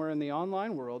sermon somewhere in the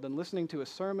online world and listening to a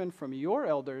sermon from your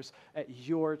elders at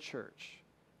your church.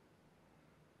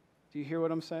 Do you hear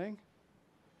what I'm saying?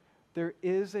 There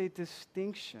is a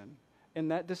distinction,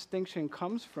 and that distinction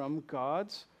comes from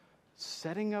God's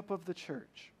setting up of the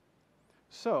church.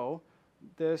 So,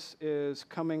 this is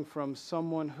coming from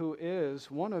someone who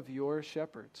is one of your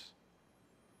shepherds,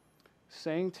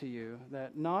 saying to you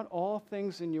that not all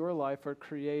things in your life are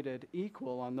created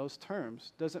equal on those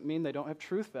terms. Doesn't mean they don't have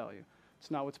truth value.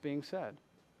 It's not what's being said.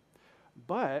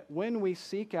 But when we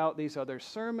seek out these other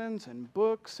sermons and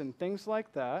books and things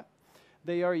like that,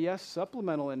 they are, yes,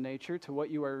 supplemental in nature to what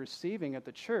you are receiving at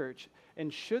the church.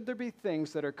 And should there be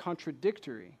things that are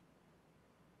contradictory,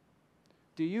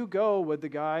 do you go with the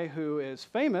guy who is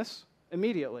famous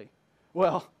immediately?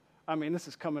 Well, I mean, this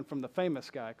is coming from the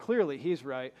famous guy. Clearly, he's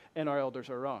right, and our elders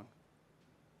are wrong.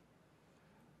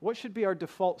 What should be our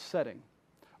default setting?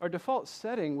 Our default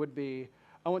setting would be,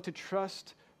 I want to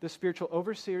trust the spiritual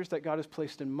overseers that God has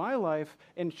placed in my life,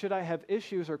 and should I have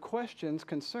issues or questions,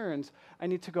 concerns, I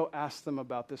need to go ask them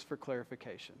about this for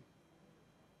clarification.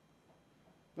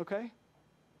 Okay?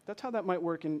 That's how that might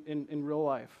work in real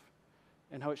life,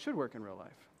 and how it should work in real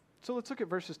life. So let's look at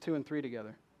verses 2 and 3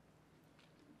 together.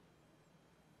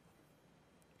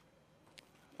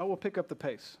 Oh, we'll pick up the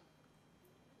pace.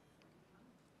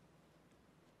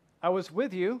 I was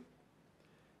with you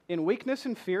in weakness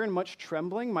and fear and much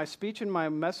trembling. My speech and my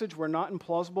message were not in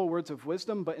plausible words of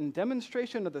wisdom, but in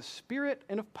demonstration of the Spirit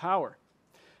and of power.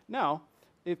 Now,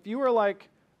 if you are like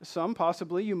some,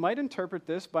 possibly, you might interpret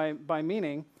this by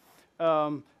meaning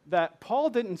that Paul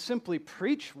didn't simply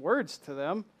preach words to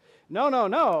them.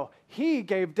 No. He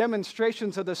gave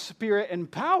demonstrations of the Spirit and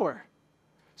power.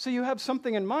 So you have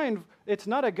something in mind. It's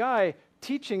not a guy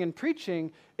teaching and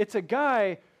preaching. It's a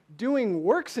guy doing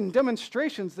works and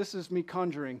demonstrations. This is me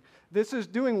conjuring. This is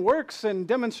doing works and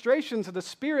demonstrations of the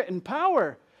Spirit and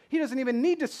power. He doesn't even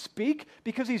need to speak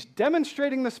because he's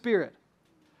demonstrating the Spirit.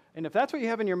 And if that's what you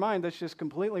have in your mind, that's just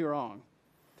completely wrong.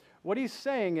 What he's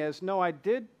saying is, no, I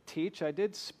did teach, I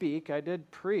did speak, I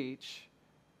did preach,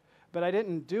 but I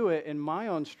didn't do it in my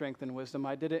own strength and wisdom.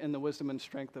 I did it in the wisdom and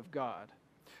strength of God.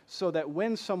 So that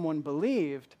when someone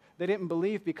believed, they didn't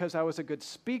believe because I was a good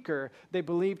speaker. They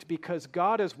believed because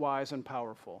God is wise and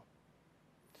powerful.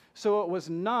 So it was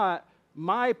not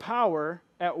my power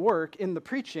at work in the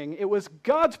preaching. It was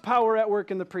God's power at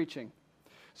work in the preaching.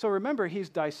 So remember, he's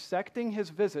dissecting his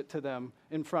visit to them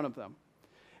in front of them.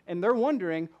 And they're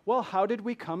wondering, well, how did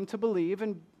we come to believe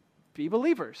and be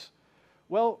believers?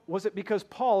 Well, was it because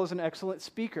Paul is an excellent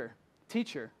speaker,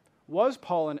 teacher? Was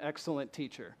Paul an excellent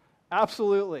teacher?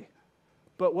 Absolutely.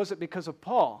 But was it because of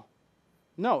Paul?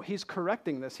 No, he's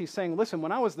correcting this. He's saying, listen,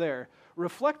 when I was there,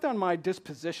 reflect on my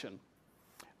disposition.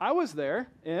 I was there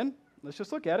in, let's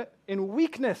just look at it, in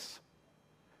weakness.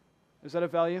 Is that a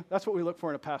value? That's what we look for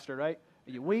in a pastor, right?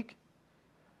 Are you weak?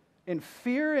 In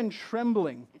fear and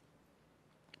trembling.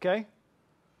 Okay?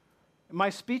 My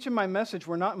speech and my message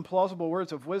were not in plausible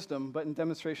words of wisdom, but in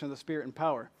demonstration of the Spirit and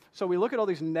power. So we look at all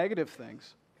these negative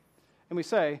things, and we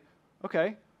say,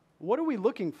 okay, what are we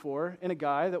looking for in a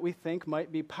guy that we think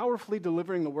might be powerfully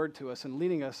delivering the word to us and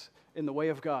leading us in the way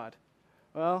of God?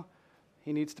 Well,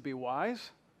 he needs to be wise.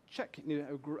 Check.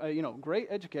 Great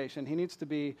education. He needs to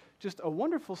be just a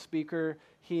wonderful speaker.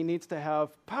 He needs to have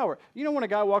power. You know when a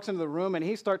guy walks into the room and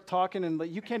he starts talking and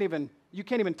you can't even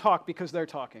talk because they're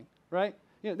talking, right?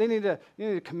 You know, they need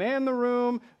to command the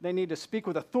room. They need to speak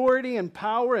with authority and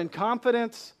power and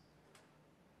confidence.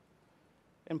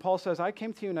 And Paul says, I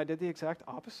came to you and I did the exact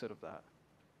opposite of that.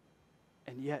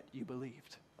 And yet you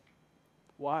believed.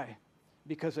 Why?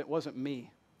 Because it wasn't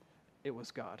me. It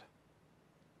was God.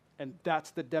 And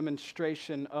that's the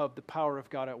demonstration of the power of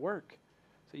God at work.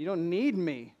 So you don't need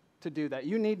me to do that.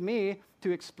 You need me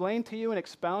to explain to you and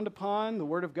expound upon the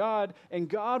Word of God, and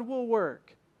God will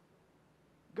work.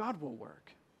 God will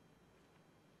work.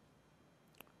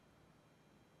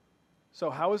 So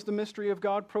how is the mystery of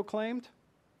God proclaimed?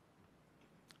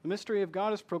 The mystery of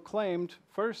God is proclaimed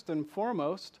first and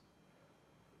foremost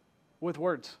with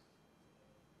words.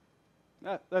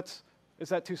 Is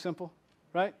that too simple?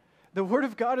 Right? The Word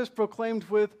of God is proclaimed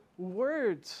with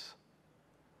words.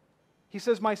 He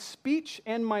says, my speech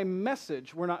and my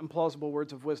message were not in plausible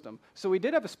words of wisdom. So he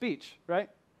did have a speech, right?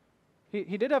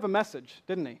 He did have a message,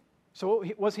 didn't he? So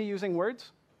was he using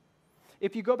words?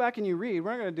 If you go back and you read,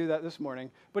 we're not going to do that this morning,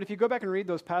 but if you go back and read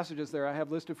those passages there I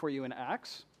have listed for you in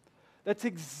Acts, that's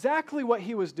exactly what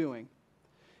he was doing.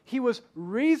 He was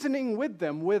reasoning with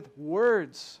them with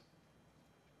words.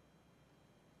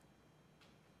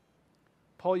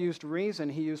 Paul used reason,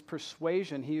 he used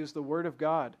persuasion, he used the Word of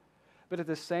God. But at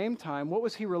the same time, what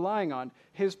was he relying on?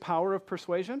 His power of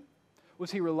persuasion? Was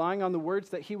he relying on the words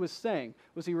that he was saying?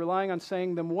 Was he relying on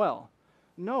saying them well?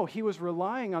 No, he was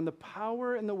relying on the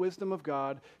power and the wisdom of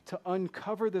God to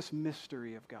uncover this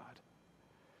mystery of God.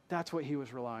 That's what he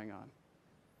was relying on.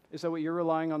 Is that what you're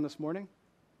relying on this morning?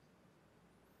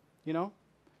 You know?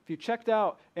 If you checked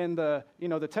out and the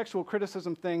textual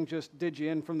criticism thing just did you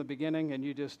in from the beginning and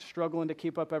you just struggling to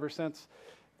keep up ever since,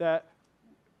 that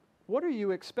what are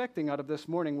you expecting out of this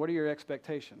morning? What are your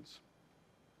expectations?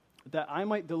 That I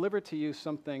might deliver to you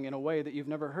something in a way that you've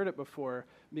never heard it before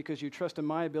because you trust in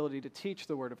my ability to teach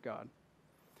the Word of God.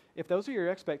 If those are your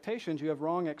expectations, you have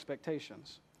wrong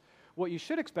expectations. What you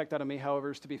should expect out of me,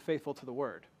 however, is to be faithful to the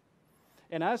Word.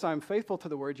 And as I'm faithful to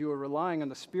the Word, you are relying on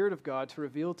the Spirit of God to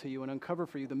reveal to you and uncover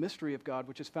for you the mystery of God,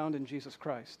 which is found in Jesus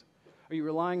Christ. Are you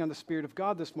relying on the Spirit of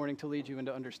God this morning to lead you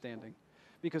into understanding?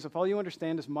 Because if all you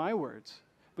understand is my words,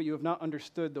 but you have not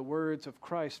understood the words of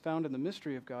Christ found in the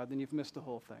mystery of God, then you've missed the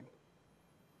whole thing.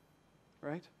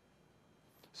 Right?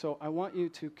 So I want you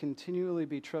to continually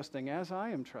be trusting as I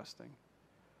am trusting.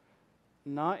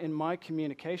 Not in my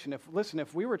communication.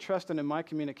 If we were trusting in my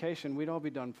communication, we'd all be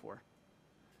done for.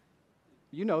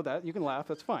 You know that. You can laugh.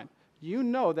 That's fine. You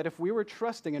know that if we were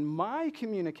trusting in my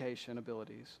communication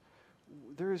abilities,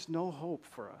 there is no hope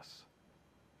for us.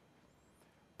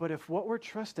 But if what we're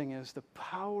trusting is the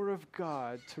power of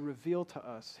God to reveal to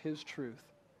us His truth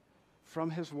from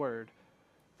His Word,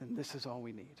 then this is all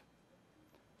we need.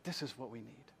 This is what we need.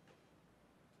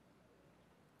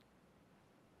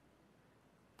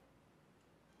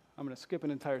 I'm going to skip an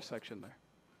entire section there.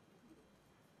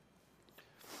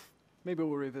 Maybe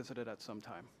we'll revisit it at some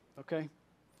time, okay?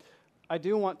 I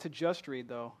do want to just read,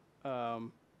 though,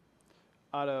 out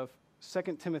of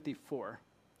 2 Timothy 4.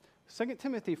 2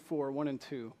 Timothy 4, 1 and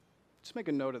 2. Just make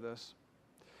a note of this.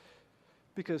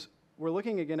 Because we're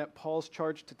looking again at Paul's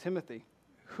charge to Timothy,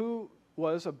 who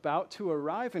was about to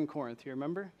arrive in Corinth. You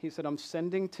remember? He said, I'm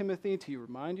sending Timothy to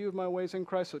remind you of my ways in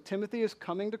Christ. So Timothy is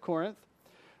coming to Corinth.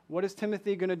 What is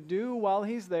Timothy going to do while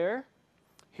he's there?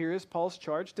 Here is Paul's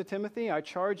charge to Timothy. I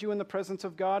charge you in the presence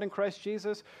of God in Christ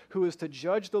Jesus, who is to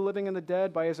judge the living and the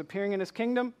dead by his appearing in his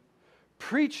kingdom.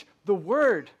 Preach the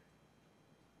word.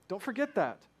 Don't forget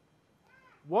that.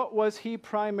 What was he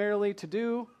primarily to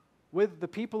do with the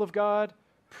people of God?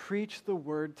 Preach the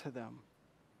word to them.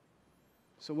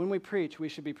 So when we preach, we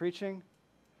should be preaching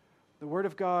the word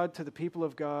of God to the people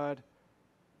of God,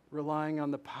 relying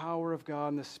on the power of God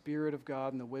and the Spirit of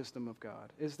God and the wisdom of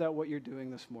God. Is that what you're doing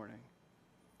this morning?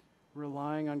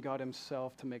 Relying on God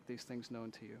Himself to make these things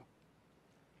known to you.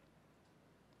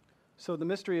 So the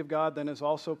mystery of God then is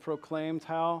also proclaimed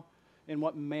how, in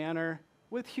what manner?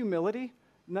 With humility.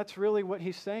 And that's really what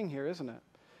he's saying here, isn't it?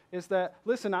 Is that,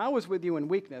 listen, I was with you in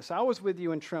weakness. I was with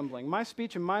you in trembling. My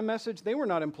speech and my message, they were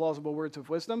not implausible words of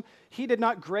wisdom. He did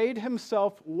not grade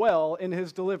himself well in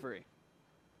his delivery.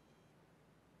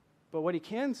 But what he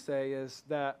can say is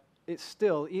that it's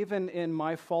still, even in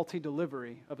my faulty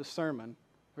delivery of a sermon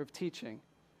or of teaching,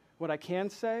 what I can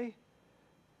say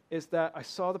is that I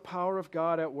saw the power of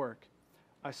God at work.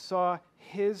 I saw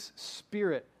His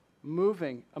Spirit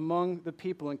moving among the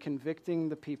people and convicting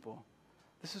the people.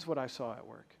 This is what I saw at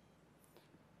work.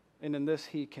 And in this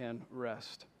he can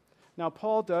rest. Now,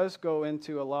 Paul does go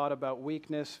into a lot about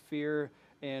weakness, fear,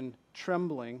 and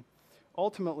trembling.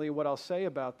 Ultimately, what I'll say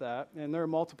about that, and there are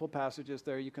multiple passages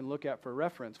there you can look at for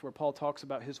reference where Paul talks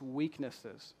about his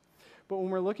weaknesses. But when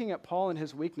we're looking at Paul and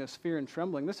his weakness, fear, and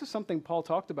trembling, this is something Paul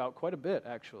talked about quite a bit,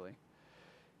 actually.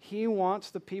 He wants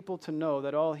the people to know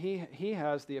that he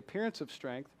has the appearance of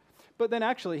strength. But then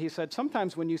actually, he said,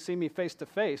 sometimes when you see me face to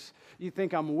face, you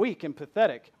think I'm weak and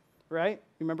pathetic, right?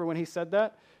 You remember when he said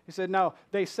that? He said, now,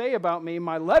 they say about me,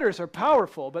 my letters are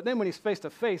powerful, but then when he's face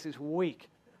to face, he's weak,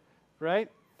 right?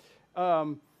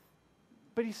 But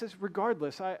he says,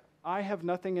 regardless, I have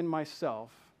nothing in myself,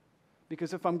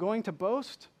 because if I'm going to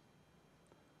boast,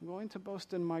 I'm going to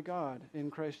boast in my God,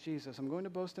 in Christ Jesus. I'm going to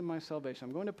boast in my salvation.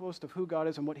 I'm going to boast of who God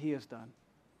is and what He has done.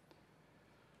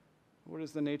 What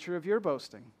is the nature of your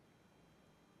boasting?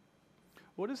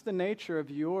 What is the nature of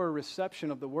your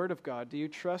reception of the Word of God? Do you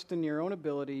trust in your own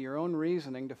ability, your own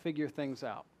reasoning to figure things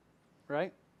out,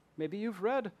 right? Maybe you've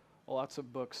read lots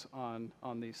of books on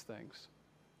these things,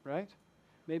 right?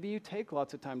 Maybe you take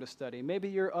lots of time to study. Maybe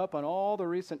you're up on all the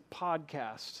recent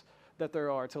podcasts that there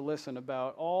are to listen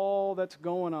about all that's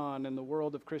going on in the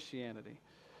world of Christianity.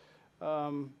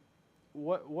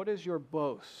 What is your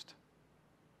boast?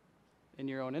 In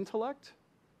your own intellect?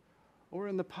 Or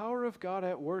in the power of God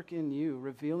at work in you,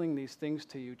 revealing these things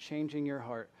to you, changing your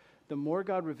heart? The more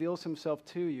God reveals Himself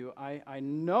to you, I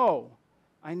know,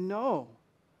 the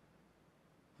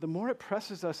more it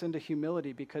presses us into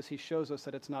humility because He shows us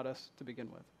that it's not us to begin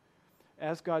with.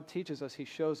 As God teaches us, He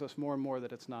shows us more and more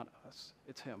that it's not us,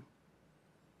 it's Him.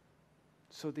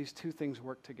 So these two things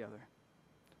work together.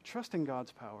 Trust in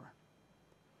God's power.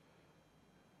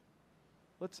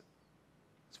 Let's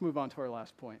move on to our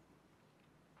last point.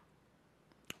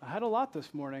 I had a lot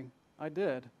this morning. I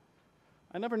did.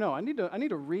 I never know. I need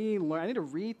to relearn. I need to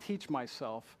reteach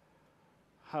myself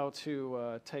how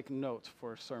to take notes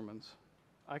for sermons.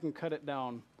 I can cut it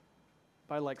down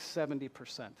by like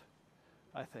 70%,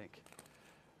 I think.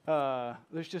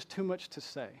 There's just too much to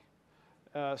say.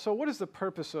 So what is the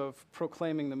purpose of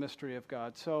proclaiming the mystery of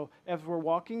God? So as we're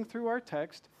walking through our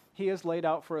text, He has laid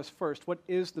out for us first what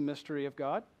is the mystery of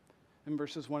God in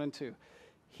verses 1 and 2.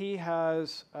 He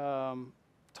has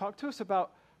talked to us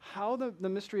about how the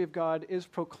mystery of God is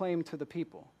proclaimed to the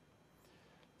people.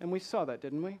 And we saw that,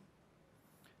 didn't we?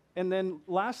 And then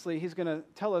lastly, he's going to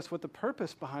tell us what the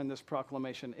purpose behind this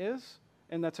proclamation is,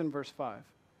 and that's in verse 5.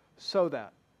 So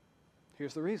that,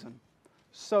 here's the reason,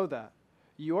 so that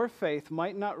your faith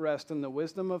might not rest in the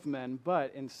wisdom of men,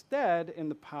 but instead in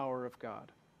the power of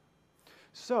God.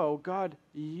 So God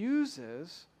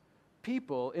uses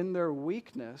people in their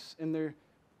weakness, in their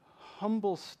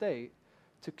humble state,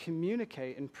 to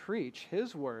communicate and preach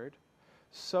his word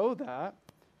so that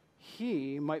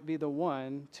he might be the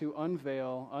one to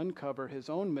uncover his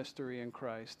own mystery in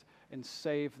Christ and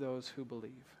save those who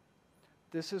believe.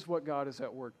 This is what God is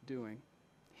at work doing.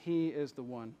 He is the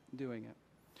one doing it.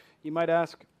 You might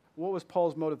ask, what was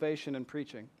Paul's motivation in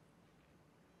preaching?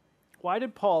 Why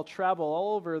did Paul travel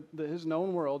all over his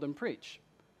known world and preach?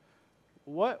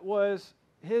 Why was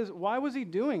he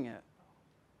doing it?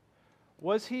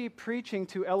 Was he preaching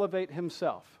to elevate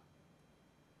himself?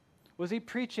 Was he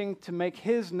preaching to make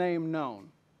his name known?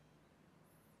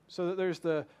 So that there's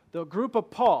the group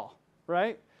of Paul,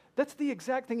 right? That's the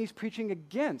exact thing he's preaching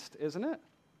against, isn't it?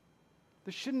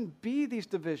 There shouldn't be these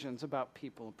divisions about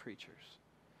people and preachers.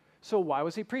 So why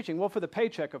was he preaching? Well, for the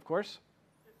paycheck, of course.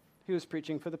 He was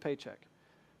preaching for the paycheck.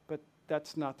 But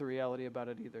that's not the reality about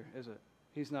it either, is it?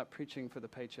 He's not preaching for the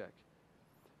paycheck.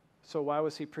 So why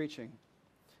was he preaching?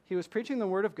 He was preaching the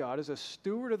word of God as a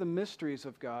steward of the mysteries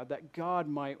of God, that God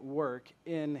might work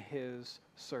in his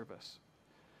service.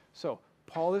 So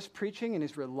Paul is preaching and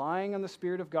he's relying on the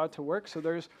Spirit of God to work. So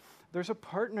there's a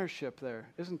partnership there,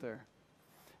 isn't there?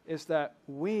 Is that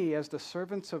we, as the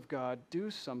servants of God, do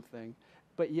something,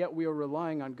 but yet we are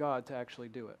relying on God to actually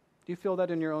do it. Do you feel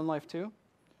that in your own life too?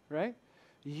 Right?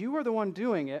 You are the one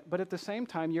doing it, but at the same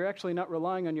time, you're actually not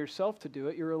relying on yourself to do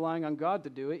it. You're relying on God to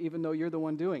do it, even though you're the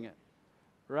one doing it.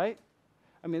 Right?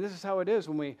 I mean, this is how it is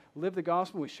when we live the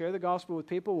gospel, we share the gospel with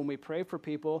people, when we pray for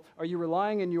people. Are you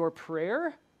relying in your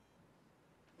prayer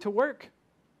to work?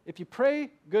 If you pray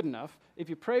good enough, if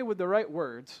you pray with the right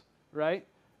words, right,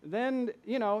 then,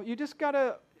 you just got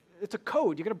to, it's a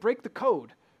code. You got to break the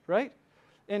code, right?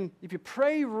 And if you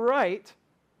pray right,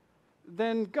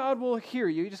 then God will hear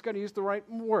you. You just got to use the right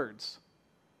words.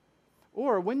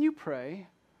 Or when you pray,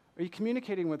 are you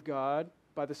communicating with God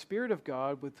by the Spirit of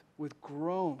God with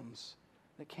groans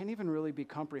that can't even really be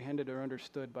comprehended or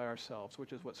understood by ourselves,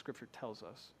 which is what Scripture tells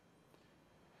us.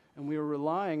 And we are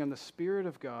relying on the Spirit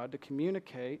of God to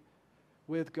communicate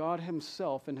with God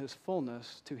himself in his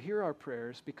fullness to hear our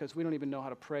prayers, because we don't even know how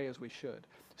to pray as we should.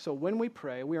 So when we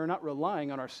pray, we are not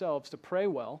relying on ourselves to pray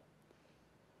well,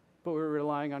 but we're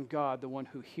relying on God, the one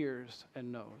who hears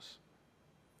and knows.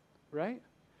 Right?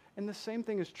 And the same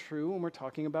thing is true when we're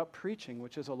talking about preaching,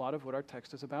 which is a lot of what our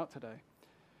text is about today.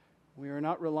 We are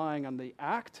not relying on the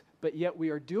act, but yet we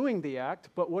are doing the act.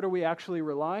 But what are we actually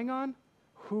relying on?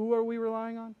 Who are we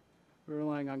relying on? We're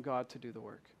relying on God to do the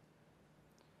work.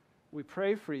 We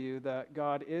pray for you that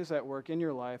God is at work in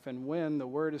your life, and when the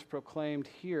word is proclaimed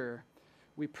here,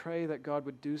 we pray that God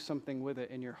would do something with it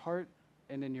in your heart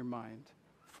and in your mind.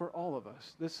 For all of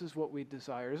us, this is what we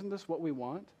desire. Isn't this what we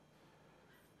want?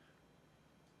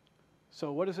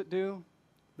 So what does it do?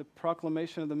 The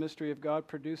proclamation of the mystery of God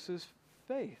produces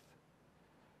faith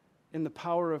in the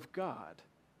power of God,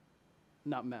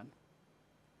 not men.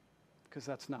 Because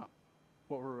that's not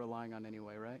what we're relying on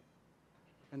anyway, right?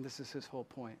 And this is his whole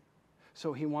point.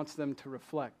 So he wants them to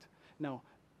reflect. Now,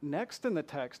 next in the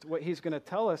text, what he's going to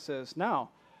tell us is, now,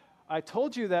 I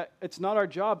told you that it's not our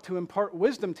job to impart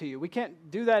wisdom to you. We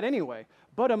can't do that anyway.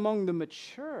 But among the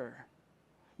mature,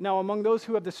 now among those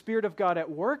who have the Spirit of God at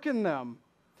work in them,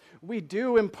 we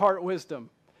do impart wisdom.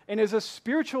 And it's a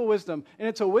spiritual wisdom, and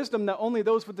it's a wisdom that only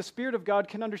those with the Spirit of God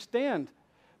can understand.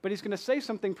 But he's going to say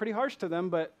something pretty harsh to them,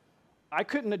 but I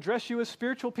couldn't address you as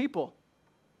spiritual people.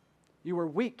 You were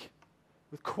weak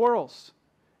with quarrels,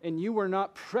 and you were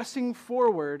not pressing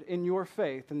forward in your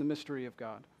faith in the mystery of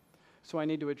God. So I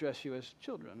need to address you as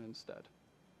children instead.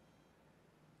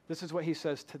 This is what he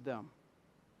says to them.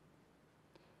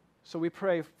 So we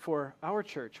pray for our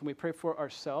church, and we pray for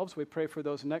ourselves, we pray for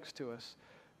those next to us,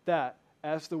 that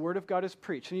as the word of God is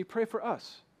preached, and you pray for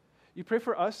us. You pray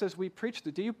for us as we preach.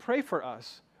 Do you pray for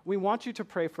us? We want you to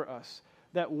pray for us,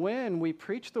 that when we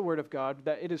preach the word of God,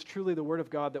 that it is truly the word of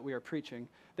God that we are preaching,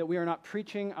 that we are not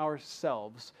preaching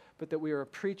ourselves, but that we are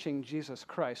preaching Jesus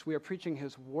Christ. We are preaching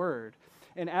his word.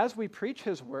 And as we preach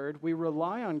his word, we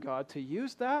rely on God to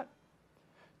use that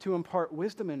to impart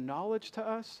wisdom and knowledge to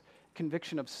us,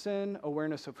 conviction of sin,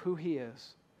 awareness of who he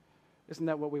is. Isn't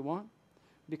that what we want?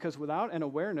 Because without an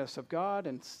awareness of God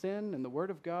and sin and the word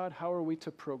of God, how are we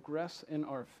to progress in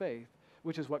our faith,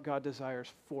 which is what God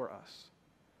desires for us?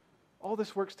 All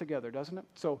this works together, doesn't it?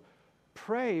 So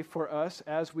pray for us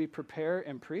as we prepare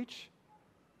and preach,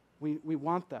 We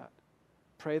want that.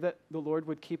 Pray that the Lord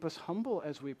would keep us humble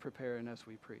as we prepare and as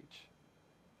we preach.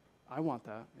 I want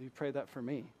that. You pray that for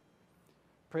me.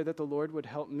 Pray that the Lord would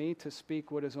help me to speak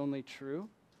what is only true,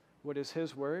 what is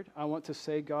his word. I want to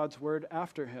say God's word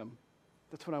after him.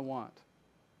 That's what I want.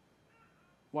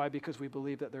 Why? Because we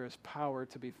believe that there is power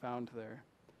to be found there.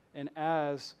 And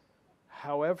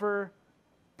however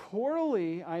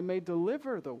poorly I may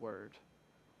deliver the word,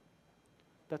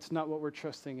 that's not what we're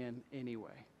trusting in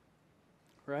anyway.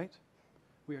 Right?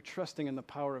 We are trusting in the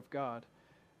power of God.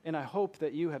 And I hope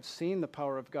that you have seen the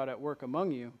power of God at work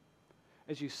among you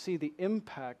as you see the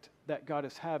impact that God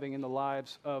is having in the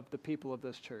lives of the people of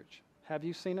this church. Have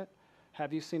you seen it?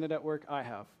 Have you seen it at work? I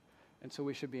have. And so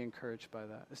we should be encouraged by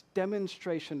that. It's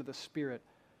demonstration of the Spirit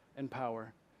and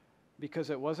power, because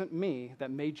it wasn't me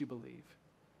that made you believe.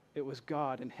 It was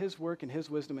God and his work and his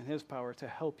wisdom and his power to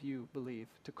help you believe,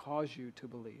 to cause you to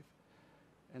believe.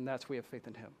 And that's we have faith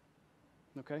in him.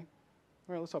 Okay?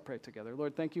 All right, let's all pray together.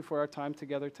 Lord, thank you for our time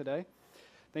together today.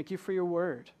 Thank you for your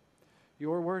word.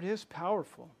 Your word is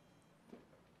powerful.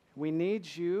 We need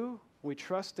you. We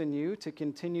trust in you to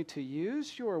continue to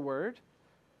use your word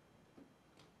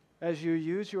as you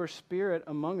use your Spirit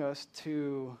among us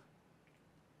to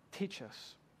teach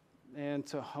us and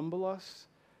to humble us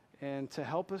and to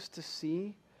help us to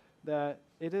see that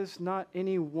it is not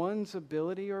anyone's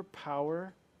ability or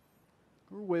power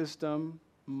or wisdom,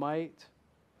 might,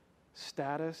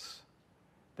 status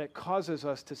that causes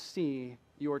us to see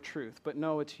your truth. But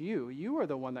no, it's you. You are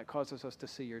the one that causes us to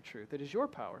see your truth. It is your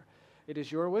power. It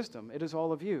is your wisdom. It is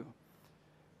all of you.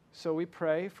 So we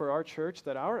pray for our church,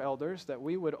 that our elders, that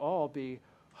we would all be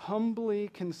humbly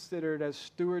considered as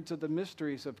stewards of the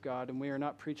mysteries of God, and we are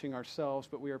not preaching ourselves,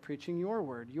 but we are preaching your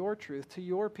word, your truth to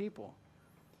your people.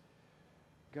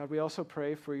 God, we also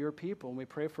pray for your people, and we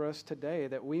pray for us today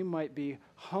that we might be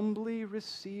humbly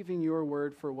receiving your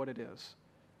word for what it is,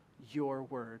 your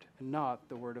word, and not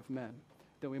the word of men,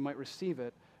 that we might receive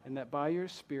it, and that by your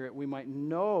Spirit we might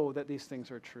know that these things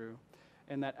are true,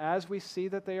 and that as we see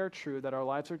that they are true, that our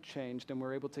lives are changed, and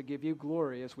we're able to give you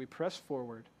glory as we press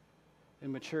forward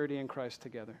in maturity in Christ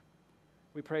together.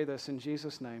 We pray this in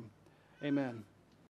Jesus' name. Amen.